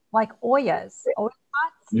like Oyas. Oya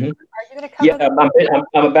pots? Mm-hmm. Are you going to cover that?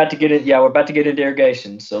 I'm about to get it. Yeah, we're about to get into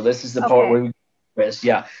irrigation. So this is the part where we rest.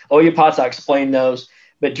 Yeah, Oya pots, I explained those.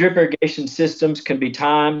 But drip irrigation systems can be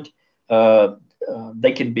timed.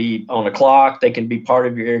 They can be on a clock. They can be part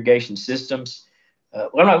of your irrigation systems. I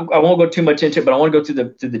won't go too much into it, but I want to go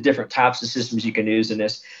through the different types of systems you can use in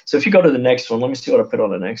this. So if you go to the next one, let me see what I put on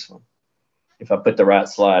the next one. If I put the right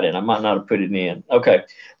slide in, I might not have put it in. Okay.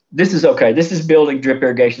 This is okay. This is building drip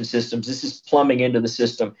irrigation systems. This is plumbing into the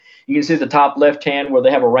system. You can see the top left hand where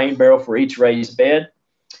they have a rain barrel for each raised bed.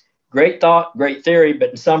 Great thought, great theory,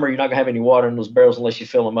 but in summer you're not gonna have any water in those barrels unless you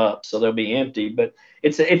fill them up, so they'll be empty. But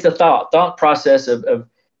it's a thought process of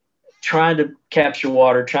trying to capture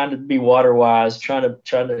water, trying to be water wise, trying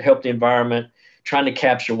to help the environment, trying to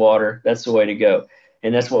capture water. That's the way to go.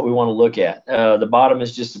 And that's what we want to look at. The bottom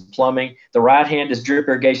is just plumbing. The right hand is drip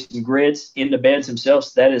irrigation grids in the beds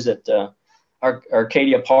themselves. That is at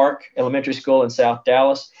Arcadia Park Elementary School in South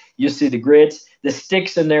Dallas. You'll see the grids. The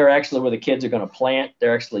sticks in there are actually where the kids are going to plant.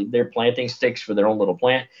 They're planting sticks for their own little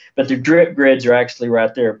plant. But the drip grids are actually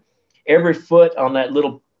right there. Every foot on that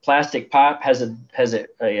little plastic pipe has a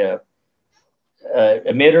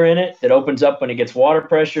emitter in it that opens up when it gets water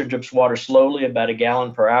pressure, drips water slowly, about a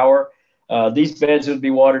gallon per hour. These beds would be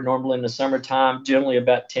watered normally in the summertime, generally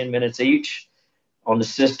about 10 minutes each on the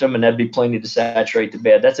system, and that'd be plenty to saturate the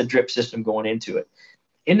bed. That's a drip system going into it.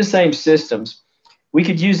 In the same systems, we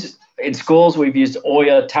could use, in schools, we've used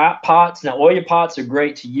Oya type pots. Now, Oya pots are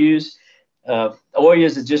great to use. Oya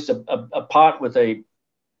is just a pot with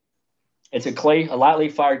it's a lightly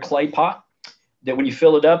fired clay pot that when you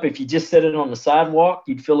fill it up, if you just set it on the sidewalk,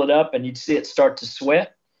 you'd fill it up and you'd see it start to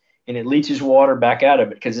sweat, and it leaches water back out of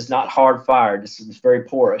it because it's not hard fired. It's very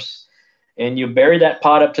porous. And you bury that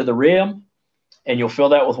pot up to the rim, and you'll fill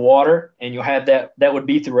that with water, and you'll have that would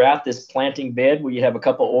be throughout this planting bed where you have a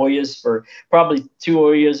couple Oyas for probably 2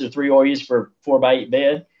 Oyas or 3 Oyas for 4x8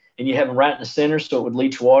 bed, and you have them right in the center so it would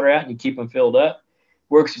leach water out and you keep them filled up.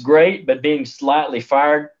 Works great, but being slightly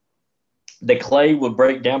fired, the clay will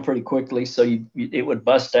break down pretty quickly, so it would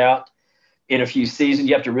bust out in a few seasons.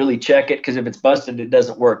 You have to really check it because if it's busted, it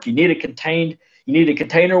doesn't work. You need a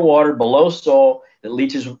container of water below soil that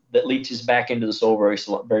leaches back into the soil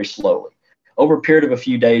very slowly over a period of a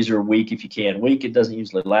few days or a week if you can. A week, it doesn't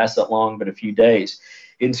usually last that long, but a few days.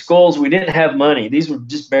 In schools, we didn't have money. These were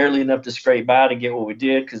just barely enough to scrape by to get what we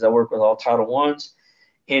did because I work with all Title I's.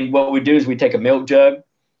 And what we do is we take a milk jug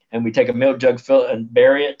fill and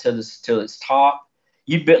bury it till its top.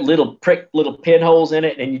 You bit little pinholes in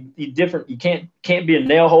it, and you can't be a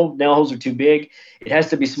nail hole. Nail holes are too big. It has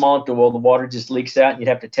to be small enough to where the water just leaks out, and you'd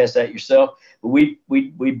have to test that yourself. But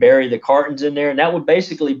we bury the cartons in there, and that would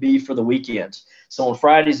basically be for the weekends. So on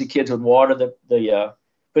Fridays, the kids would water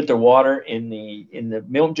put their water in the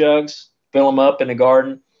milk jugs, fill them up in the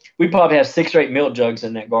garden. We probably have 6 or 8 milk jugs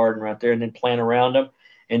in that garden right there, and then plant around them.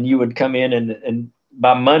 And you would come in and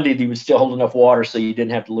by Monday, they would still hold enough water so you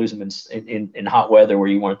didn't have to lose them in hot weather where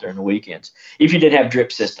you weren't there in the weekends. If you did have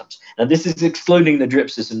drip systems. Now, this is excluding the drip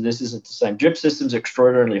system. This isn't the same. Drip systems are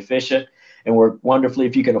extraordinarily efficient and work wonderfully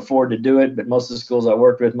if you can afford to do it. But most of the schools I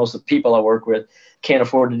worked with, most of the people I work with can't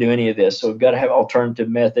afford to do any of this. So we've got to have alternative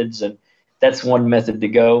methods, and that's one method to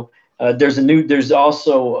go. There's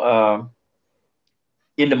also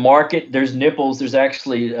in the market, there's nipples. There's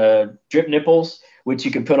actually drip nipples, which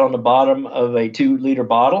you can put on the bottom of a 2-liter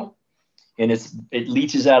bottle, and it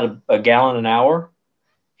leaches out a gallon an hour,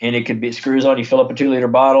 and it screws on. You fill up a 2-liter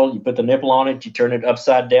bottle, you put the nipple on it, you turn it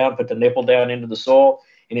upside down, put the nipple down into the soil,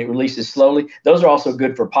 and it releases slowly. Those are also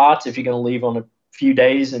good for pots if you're going to leave on a few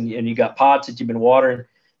days and you got pots that you've been watering.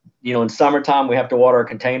 In summertime, we have to water our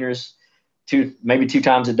containers maybe 2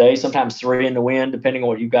 times a day, sometimes 3 in the wind, depending on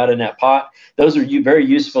what you've got in that pot. Those are very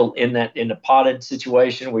useful in the potted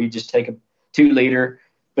situation where you just take a 2-liter,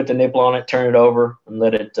 put the nipple on it, turn it over, and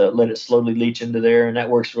let it slowly leach into there, and that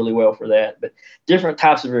works really well for that. But different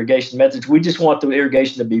types of irrigation methods. We just want the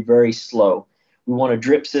irrigation to be very slow. We want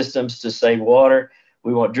drip systems to save water.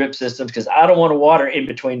 We want drip systems because I don't want to water in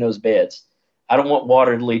between those beds. I don't want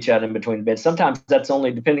water to leach out in between the beds. Sometimes that's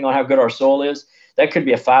only, depending on how good our soil is, that could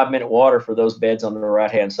be a 5-minute water for those beds on the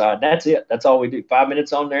right-hand side. That's it. That's all we do. 5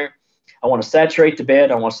 minutes on there. I want to saturate the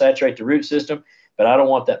bed. I want to saturate the root system, but I don't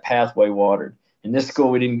want that pathway watered. In this school,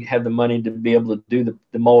 we didn't have the money to be able to do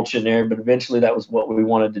the mulch in there, but eventually that was what we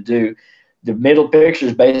wanted to do. The middle picture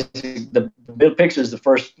is basically the middle picture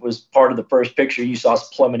was part of the first picture you saw us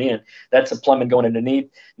plumbing in. That's the plumbing going underneath.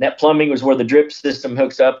 And that plumbing was where the drip system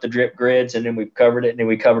hooks up the drip grids, and then we covered it, and then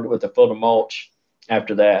we covered it with a foot of mulch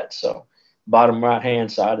after that. So bottom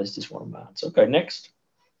right-hand side is just one of mine. So, okay, next.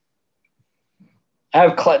 I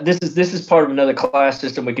have this is part of another class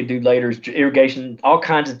system we could do later. Irrigation,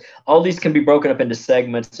 all these can be broken up into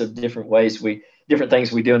segments of different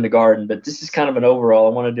things we do in the garden. But this is kind of an overall. I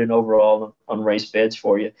want to do an overall on raised beds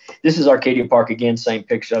for you. This is Arcadia Park again, same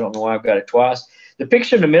picture. I don't know why I've got it twice. The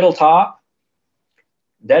picture in the middle top,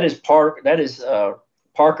 that is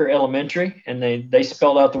Parker Elementary, and they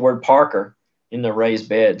spelled out the word Parker in the raised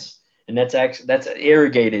beds. and that's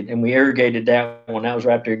irrigated, and we irrigated that one. That was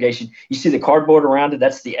wrapped irrigation. You see the cardboard around it.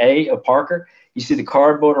 That's the A of Parker. You see the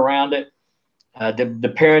cardboard around it.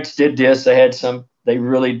 The parents did this. They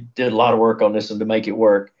really did a lot of work on this one to make it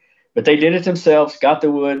work, but they did it themselves. Got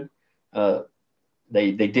the wood.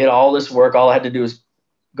 They did all this work. All I had to do was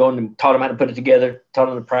go and taught them how to put it together, taught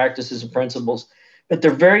them the practices and principles. But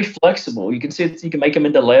they're very flexible. You can see you can make them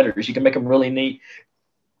into letters. You can make them really neat,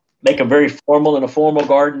 make them very formal in a formal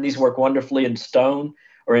garden. These work wonderfully in stone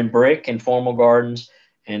or in brick in formal gardens.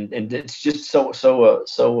 And it's just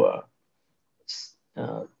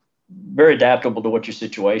very adaptable to what your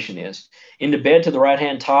situation is. In the bed to the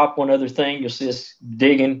right-hand top, one other thing, you'll see us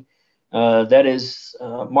digging. That is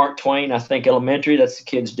Mark Twain, I think, elementary. That's the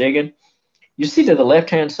kids digging. You see to the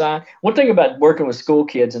left-hand side, one thing about working with school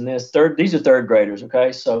kids in this, these are third graders,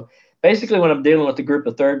 okay? So basically when I'm dealing with a group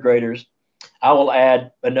of third graders, I will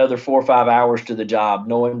add another 4 or 5 hours to the job,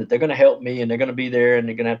 knowing that they're going to help me and they're going to be there and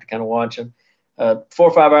they're going to have to kind of watch them. 4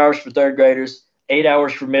 or 5 hours for third graders, 8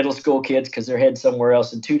 hours for middle school kids because they're heading somewhere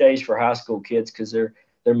else, and 2 days for high school kids because their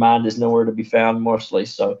mind is nowhere to be found mostly.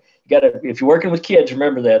 So you got to, if you're working with kids,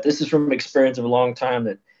 remember that. This is from experience of a long time,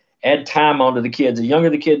 that add time onto the kids. The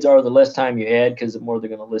younger the kids are, the less time you add because the more they're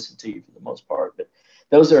going to listen to you for the most part. But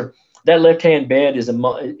that left-hand bed is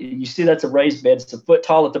you see that's a raised bed. It's a foot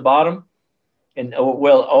tall at the bottom. And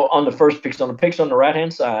on the first picture, on the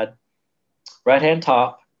right-hand side, right-hand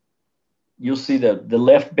top, you'll see the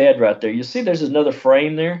left bed right there. You'll see there's another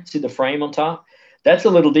frame there. See the frame on top? That's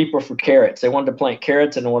a little deeper for carrots. They wanted to plant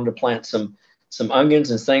carrots and they wanted to plant some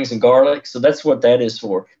onions and things and garlic. So that's what that is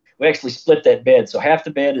for. We actually split that bed. So half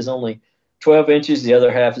the bed is only 12 inches. The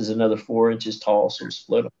other half is another 4 inches tall. So we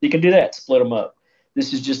split them. You can do that, split them up.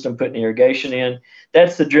 This is just them putting irrigation in.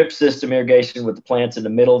 That's the drip system irrigation with the plants in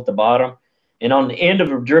the middle at the bottom. And on the end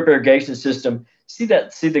of a drip irrigation system, see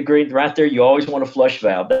the green right there? You always want a flush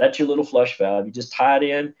valve. That's your little flush valve. You just tie it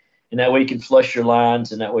in, and that way you can flush your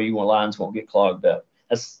lines, and that way your lines won't get clogged up.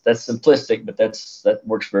 That's simplistic, but that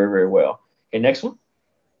works very, very well. Okay, next one.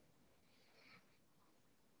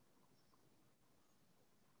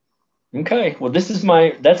 Okay, well, that's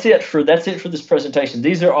it for this presentation.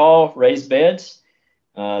 These are all raised beds.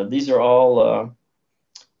 These are all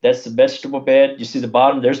that's the vegetable bed. You see the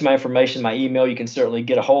bottom. There's my information, my email. You can certainly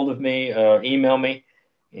get a hold of me, email me.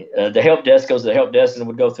 The help desk goes to the help desk and it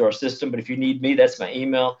would go through our system. But if you need me, that's my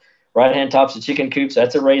email. Right-hand top's the chicken coops.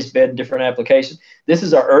 That's a raised bed, different application. This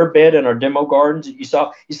is our herb bed and our demo gardens. You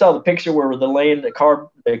saw the picture where they're laying the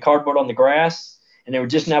cardboard on the grass, and they were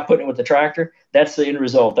just now putting it with the tractor. That's the end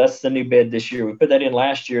result. That's the new bed this year. We put that in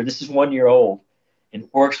last year. This is 1 year old, and it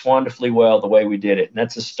works wonderfully well the way we did it. And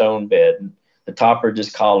that's a stone bed. And the top are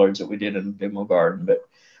just collards that we did in the demo garden. But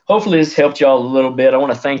hopefully this helped y'all a little bit. I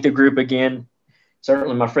want to thank the group again.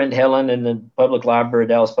 Certainly my friend Helen and the Public Library,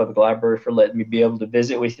 Dallas Public Library, for letting me be able to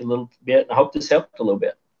visit with you a little bit. I hope this helped a little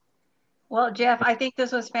bit. Well, Jeff, I think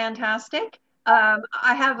this was fantastic.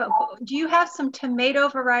 Do you have some tomato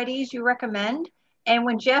varieties you recommend? And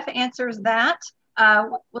when Jeff answers that,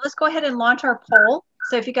 let's go ahead and launch our poll.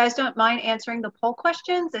 So if you guys don't mind answering the poll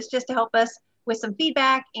questions, it's just to help us with some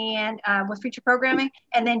feedback and with future programming.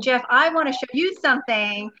 And then Jeff, I want to show you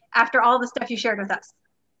something after all the stuff you shared with us.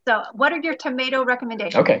 So what are your tomato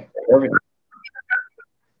recommendations? Okay.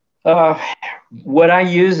 What I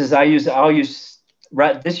use is I'll use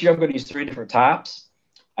this year I'm going to use 3 different types.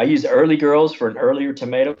 I use early girls for an earlier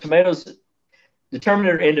tomato. Tomatoes,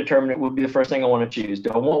 determinate or indeterminate, will be the first thing I want to choose. Do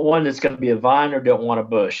I want one that's going to be a vine, or do I want a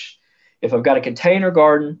bush? If I've got a container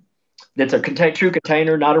garden that's a true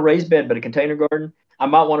container, not a raised bed, but a container garden, I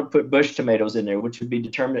might want to put bush tomatoes in there, which would be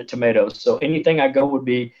determinate tomatoes. So anything I go would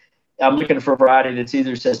be, I'm looking for a variety that's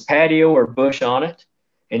either says patio or bush on it,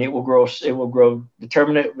 and it will grow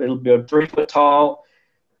determinate. It'll be a 3 foot tall,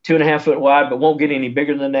 2.5 foot wide, but won't get any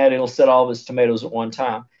bigger than that. It'll set all of its tomatoes at one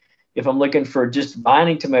time. If I'm looking for just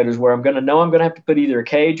vining tomatoes where I'm going to have to put either a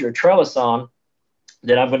cage or a trellis on,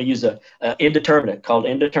 then I'm going to use a indeterminate called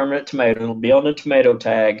indeterminate tomato. It'll be on the tomato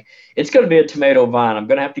tag. It's going to be a tomato vine. I'm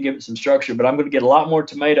going to have to give it some structure, but I'm going to get a lot more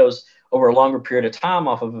tomatoes over a longer period of time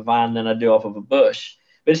off of a vine than I do off of a bush.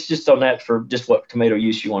 But it's just on that for just what tomato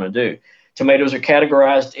use you want to do. Tomatoes are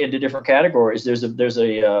categorized into different categories. There's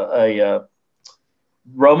a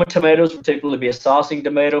Roma tomatoes would typically be a saucing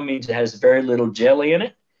tomato, means it has very little jelly in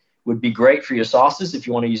it. Would be great for your sauces if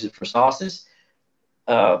you want to use it for sauces.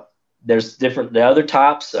 There's the other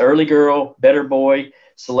types, early girl, better boy,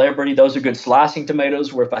 celebrity. Those are good slicing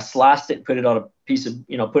tomatoes where if I sliced it, put it on a piece of,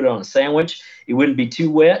 put it on a sandwich, it wouldn't be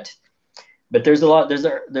too wet. But there's a lot.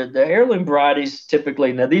 The heirloom varieties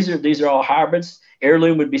typically. Now these are all hybrids.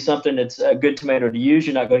 Heirloom would be something that's a good tomato to use.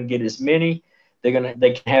 You're not going to get as many. They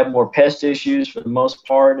can have more pest issues for the most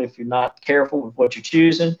part if you're not careful with what you're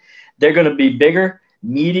choosing. They're going to be bigger,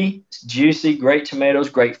 meaty, juicy, great tomatoes,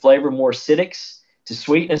 great flavor, more acidics to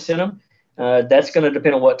sweetness in them. That's going to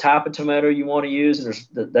depend on what type of tomato you want to use.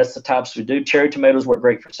 And that's the types we do. Cherry tomatoes work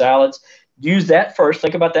great for salads. Use that first.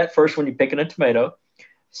 Think about that first when you're picking a tomato.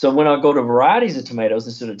 So when I go to varieties of tomatoes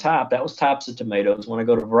instead of type, that was types of tomatoes. When I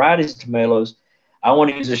go to varieties of tomatoes, I want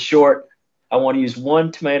to use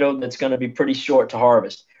one tomato that's going to be pretty short to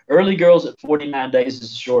harvest. Early girls at 49 days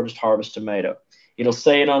is the shortest harvest tomato. It'll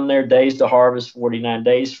say it on there, days to harvest, 49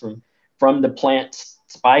 days from the plant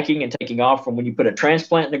spiking and taking off. From when you put a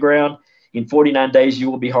transplant in the ground, in 49 days, you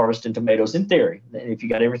will be harvesting tomatoes in theory. If you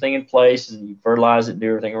got everything in place and you fertilize it and do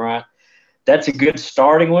everything right, that's a good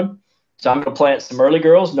starting one. So I'm going to plant some early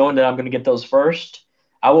girls, knowing that I'm going to get those first.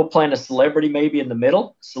 I will plant a celebrity maybe in the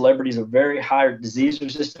middle. Celebrity is a very high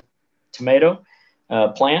disease-resistant tomato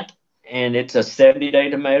plant, and it's a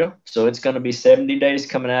 70-day tomato. So it's going to be 70 days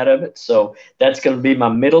coming out of it. So that's going to be my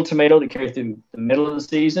middle tomato to carry through the middle of the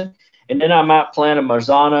season. And then I might plant a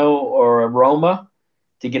Marzano or a Roma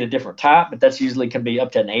to get a different type, but that's usually can be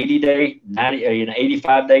up to an 80-day, 90, an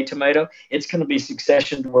 85-day tomato. It's going to be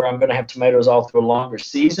succession to where I'm going to have tomatoes all through a longer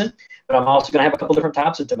season, but I'm also going to have a couple different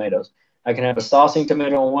types of tomatoes. I can have a saucing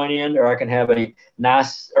tomato on one end, or I can have a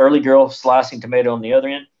nice early girl slicing tomato on the other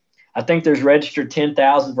end. I think there's registered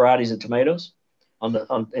 10,000 varieties of tomatoes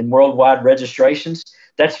in worldwide registrations.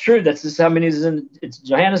 That's true. That's just how many is in it's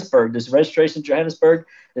Johannesburg. There's registration in Johannesburg.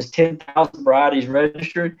 There's 10,000 varieties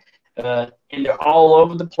registered. And they're all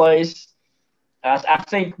over the place. I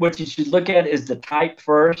think what you should look at is the type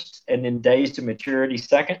first and then days to maturity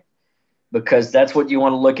second, because that's what you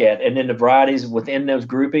want to look at. And then the varieties within those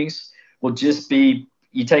groupings will just be,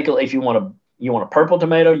 if you want a purple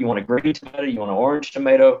tomato, you want a green tomato, you want an orange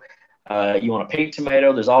tomato, you want a pink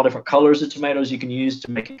tomato. There's all different colors of tomatoes you can use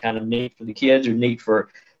to make it kind of neat for the kids or neat for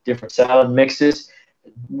different salad mixes.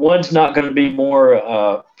 One's not going to be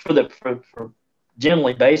more for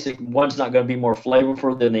generally basic. One's not going to be more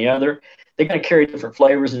flavorful than the other. They're going to carry different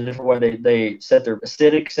flavors in a different way. They set their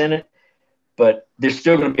acidics in it, but they're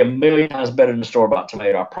still going to be a million times better than the store-bought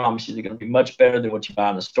tomato. I promise you, they're going to be much better than what you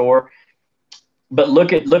buy in the store. But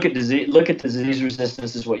look at disease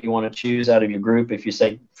resistance is what you want to choose out of your group. If you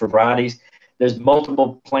say for varieties, there's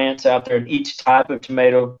multiple plants out there in each type of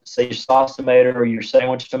tomato. Say your sauce tomato or your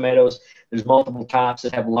sandwich tomatoes. There's multiple types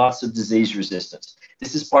that have lots of disease resistance.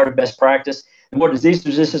 This is part of best practice. The more disease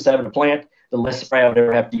resistance I have in a plant, the less spray I would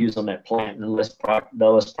ever have to use on that plant, and the less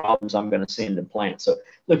problems I'm going to see in the plant. So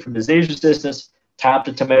look for disease resistance, type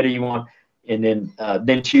of tomato you want, and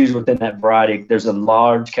then choose within that variety. There's a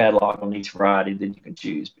large catalog on each variety that you can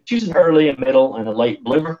choose. But choose an early, a middle, and a late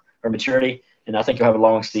bloomer or maturity, and I think you'll have a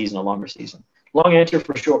longer season. Long answer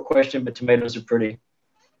for a short question, but tomatoes are pretty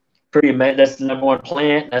amazing. That's the number one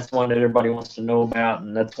plant. That's one that everybody wants to know about,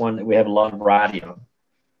 and that's one that we have a lot of variety on.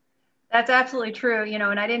 That's absolutely true.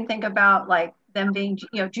 And I didn't think about like them being,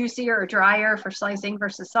 juicier or drier for slicing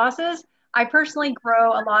versus sauces. I personally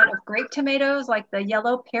grow a lot of grape tomatoes, like the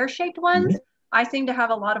yellow pear-shaped ones. Mm-hmm. I seem to have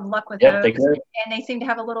a lot of luck with those, and they seem to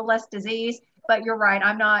have a little less disease. But you're right,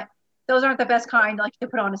 those aren't the best kind like to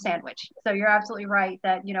put on a sandwich. So you're absolutely right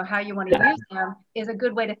that, how you want to use them is a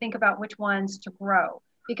good way to think about which ones to grow.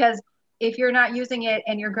 Because if you're not using it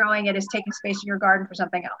and you're growing it, it's taking space in your garden for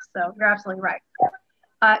something else. So you're absolutely right.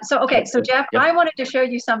 So Jeff, yep. I wanted to show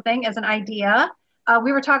you something as an idea.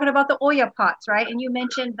 We were talking about the Oya pots, right? And you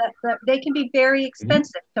mentioned that they can be very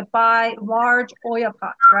expensive to buy large Oya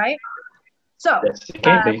pots, right? So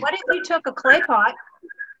what if you took a clay pot,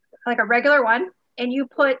 like a regular one, and you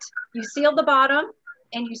sealed the bottom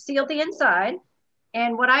and you sealed the inside.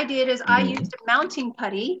 And what I did is I used mounting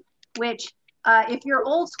putty, which if you're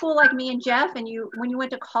old school like me and Jeff, and when you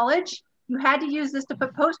went to college, you had to use this to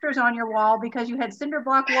put posters on your wall because you had cinder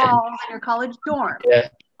block walls in your college dorm. Yeah.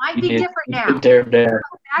 Might be different now.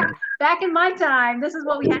 Back in my time, this is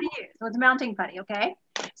what we had to use. So it's mounting putty, okay?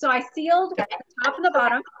 So I sealed the top and the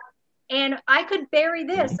bottom, and I could bury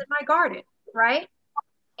this in my garden, right?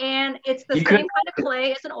 And it's the same kind of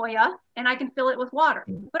clay as an Oya, and I can fill it with water.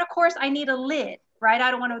 But of course, I need a lid, right?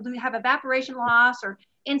 I don't want to have evaporation loss or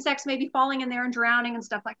insects maybe falling in there and drowning and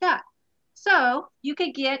stuff like that. So you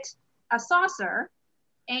could get a saucer,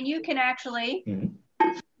 and you can actually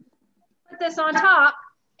put this on top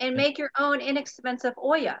and make your own inexpensive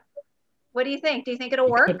Oya. What do you think? Do you think it'll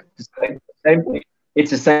work? Same thing.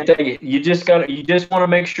 It's the same thing. You just want to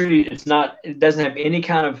make sure it doesn't have any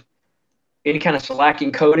kind of any kind of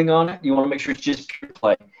slacking coating on it. You want to make sure it's just pure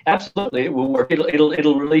clay. Absolutely, it will work.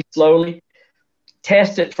 It'll release slowly.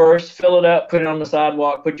 Test it first, fill it up, put it on the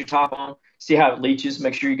sidewalk, put your top on, see how it leaches.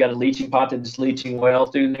 Make sure you got a leaching pot that's leaching well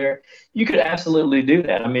through there. You could absolutely do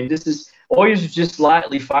that. I mean, oils are just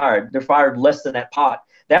slightly fired. They're fired less than that pot.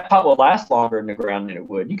 That pot will last longer in the ground than it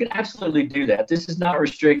would. You can absolutely do that. This is not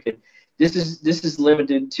restricted. This is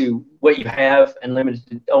limited to what you have and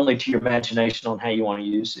limited only to your imagination on how you want to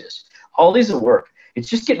use this. All these will work. It's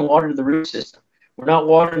just getting water to the root system. We're not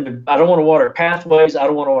watering. I don't want to water pathways. I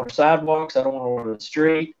don't want to water sidewalks. I don't want to water the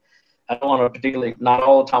street. I don't want to particularly, not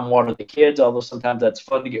all the time, water the kids, although sometimes that's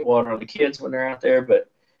fun to get water on the kids when they're out there.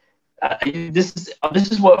 But this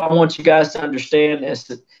is what I want you guys to understand, is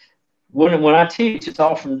that when I teach, it's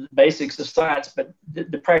all from the basics of science, but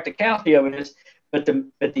the practicality of it is, but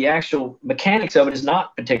the actual mechanics of it is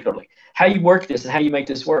not particularly how you work this and how you make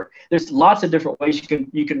this work. There's lots of different ways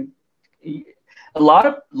you can. A lot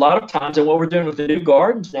of times, and what we're doing with the new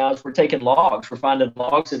gardens now is we're taking logs. We're finding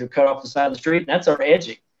logs that are cut off the side of the street, and that's our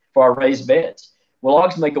edging for our raised beds. Well,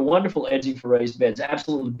 logs make a wonderful edging for raised beds.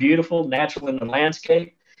 Absolutely beautiful, natural in the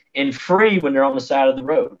landscape, and free when they're on the side of the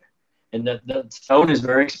road. And the stone is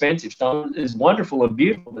very expensive. Stone is wonderful and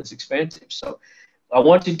beautiful, but it's expensive. So I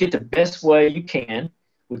want you to get the best way you can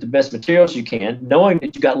with the best materials you can, knowing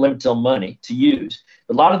that you got limited on money to use.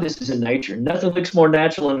 A lot of this is in nature. Nothing looks more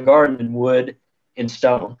natural in a garden than wood and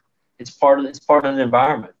stone. It's part of the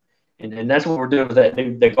environment. And that's what we're doing with that.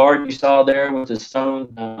 The garden you saw there with the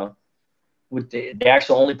stone, with the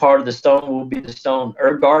actual only part of the stone will be the stone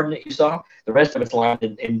herb garden that you saw. The rest of it's lined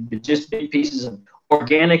in just big pieces of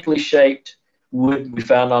organically shaped wood we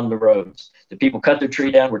found on the roads. The people cut their tree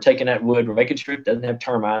down. We're taking that wood. We're making sure it doesn't have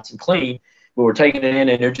termites and clean, but we're taking it in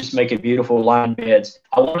and they're just making beautiful lined beds.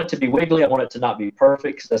 I want it to be wiggly. I want it to not be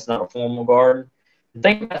perfect because that's not a formal garden.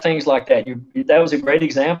 Think about things like that. That was a great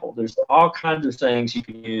example. There's all kinds of things you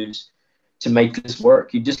can use to make this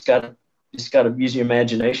work. You just got to use your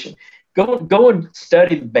imagination. Go and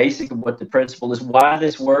study the basic of what the principle is, why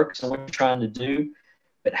this works, and what you're trying to do.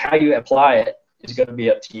 But how you apply it is going to be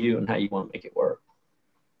up to you and how you want to make it work.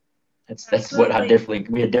 That's what I definitely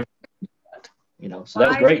can be a different. So that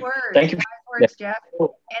was great. Thank you. Words, Jeff.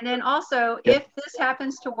 And then also, if this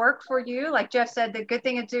happens to work for you, like Jeff said, the good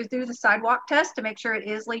thing is to do the sidewalk test to make sure it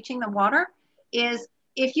is leaching the water. Is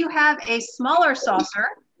if you have a smaller saucer,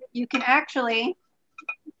 you can actually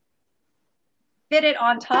fit it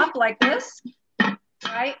on top like this,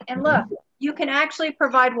 right? And look, you can actually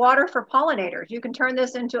provide water for pollinators. You can turn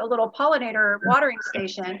this into a little pollinator watering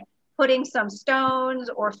station, putting some stones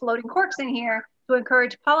or floating corks in here to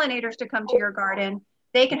encourage pollinators to come to your garden.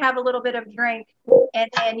 They can have a little bit of drink. And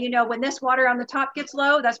then, when this water on the top gets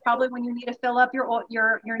low, that's probably when you need to fill up your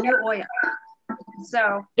new oil.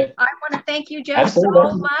 So I want to thank you, Jeff, so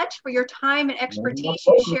much for your time and expertise.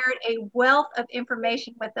 You shared a wealth of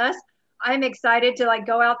information with us. I'm excited to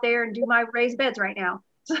go out there and do my raised beds right now.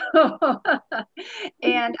 So,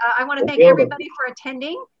 and I want to thank everybody for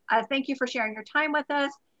attending. Thank you for sharing your time with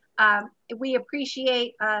us. We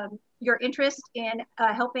appreciate your interest in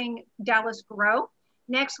helping Dallas grow.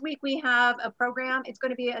 Next week, we have a program. It's going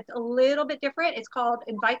to be a little bit different. It's called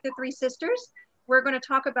Invite the Three Sisters. We're going to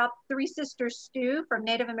talk about Three Sisters stew from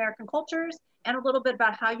Native American cultures and a little bit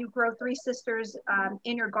about how you grow Three Sisters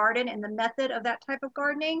in your garden and the method of that type of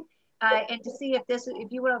gardening. And to see if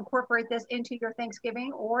you will incorporate this into your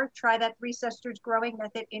Thanksgiving or try that Three Sisters growing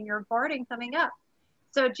method in your garden coming up.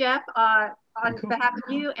 So Jeff, on behalf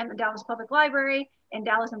of you and the Dallas Public Library and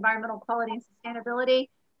Dallas Environmental Quality and Sustainability,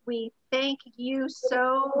 we thank you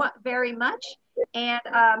so very much. And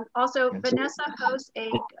also Vanessa hosts a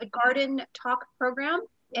garden talk program,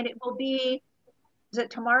 and it will be, is it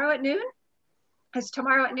tomorrow at noon? It's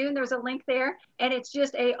tomorrow at noon. There's a link there, and it's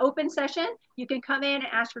just an open session. You can come in and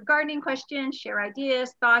ask your gardening questions, share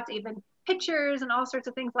ideas, thoughts, even pictures and all sorts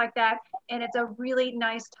of things like that. And it's a really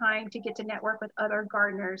nice time to get to network with other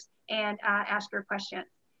gardeners and ask your questions.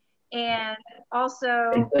 And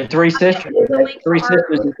also Three Sisters is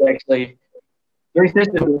actually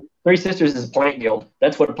Three Sisters is a plant guild.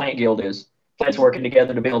 That's what a plant guild is. Plants working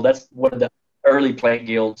together to build. That's one of the early plant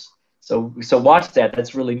guilds. So watch that.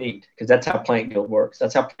 That's really neat because that's how plant guild works.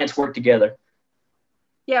 That's how plants work together.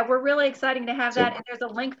 Yeah, we're really excited to have that. And there's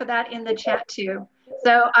a link for that in the chat too.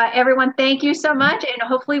 So everyone, thank you so much. And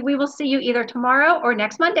hopefully we will see you either tomorrow or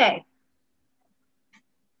next Monday.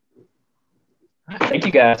 Thank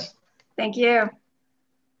you, guys. Thank you.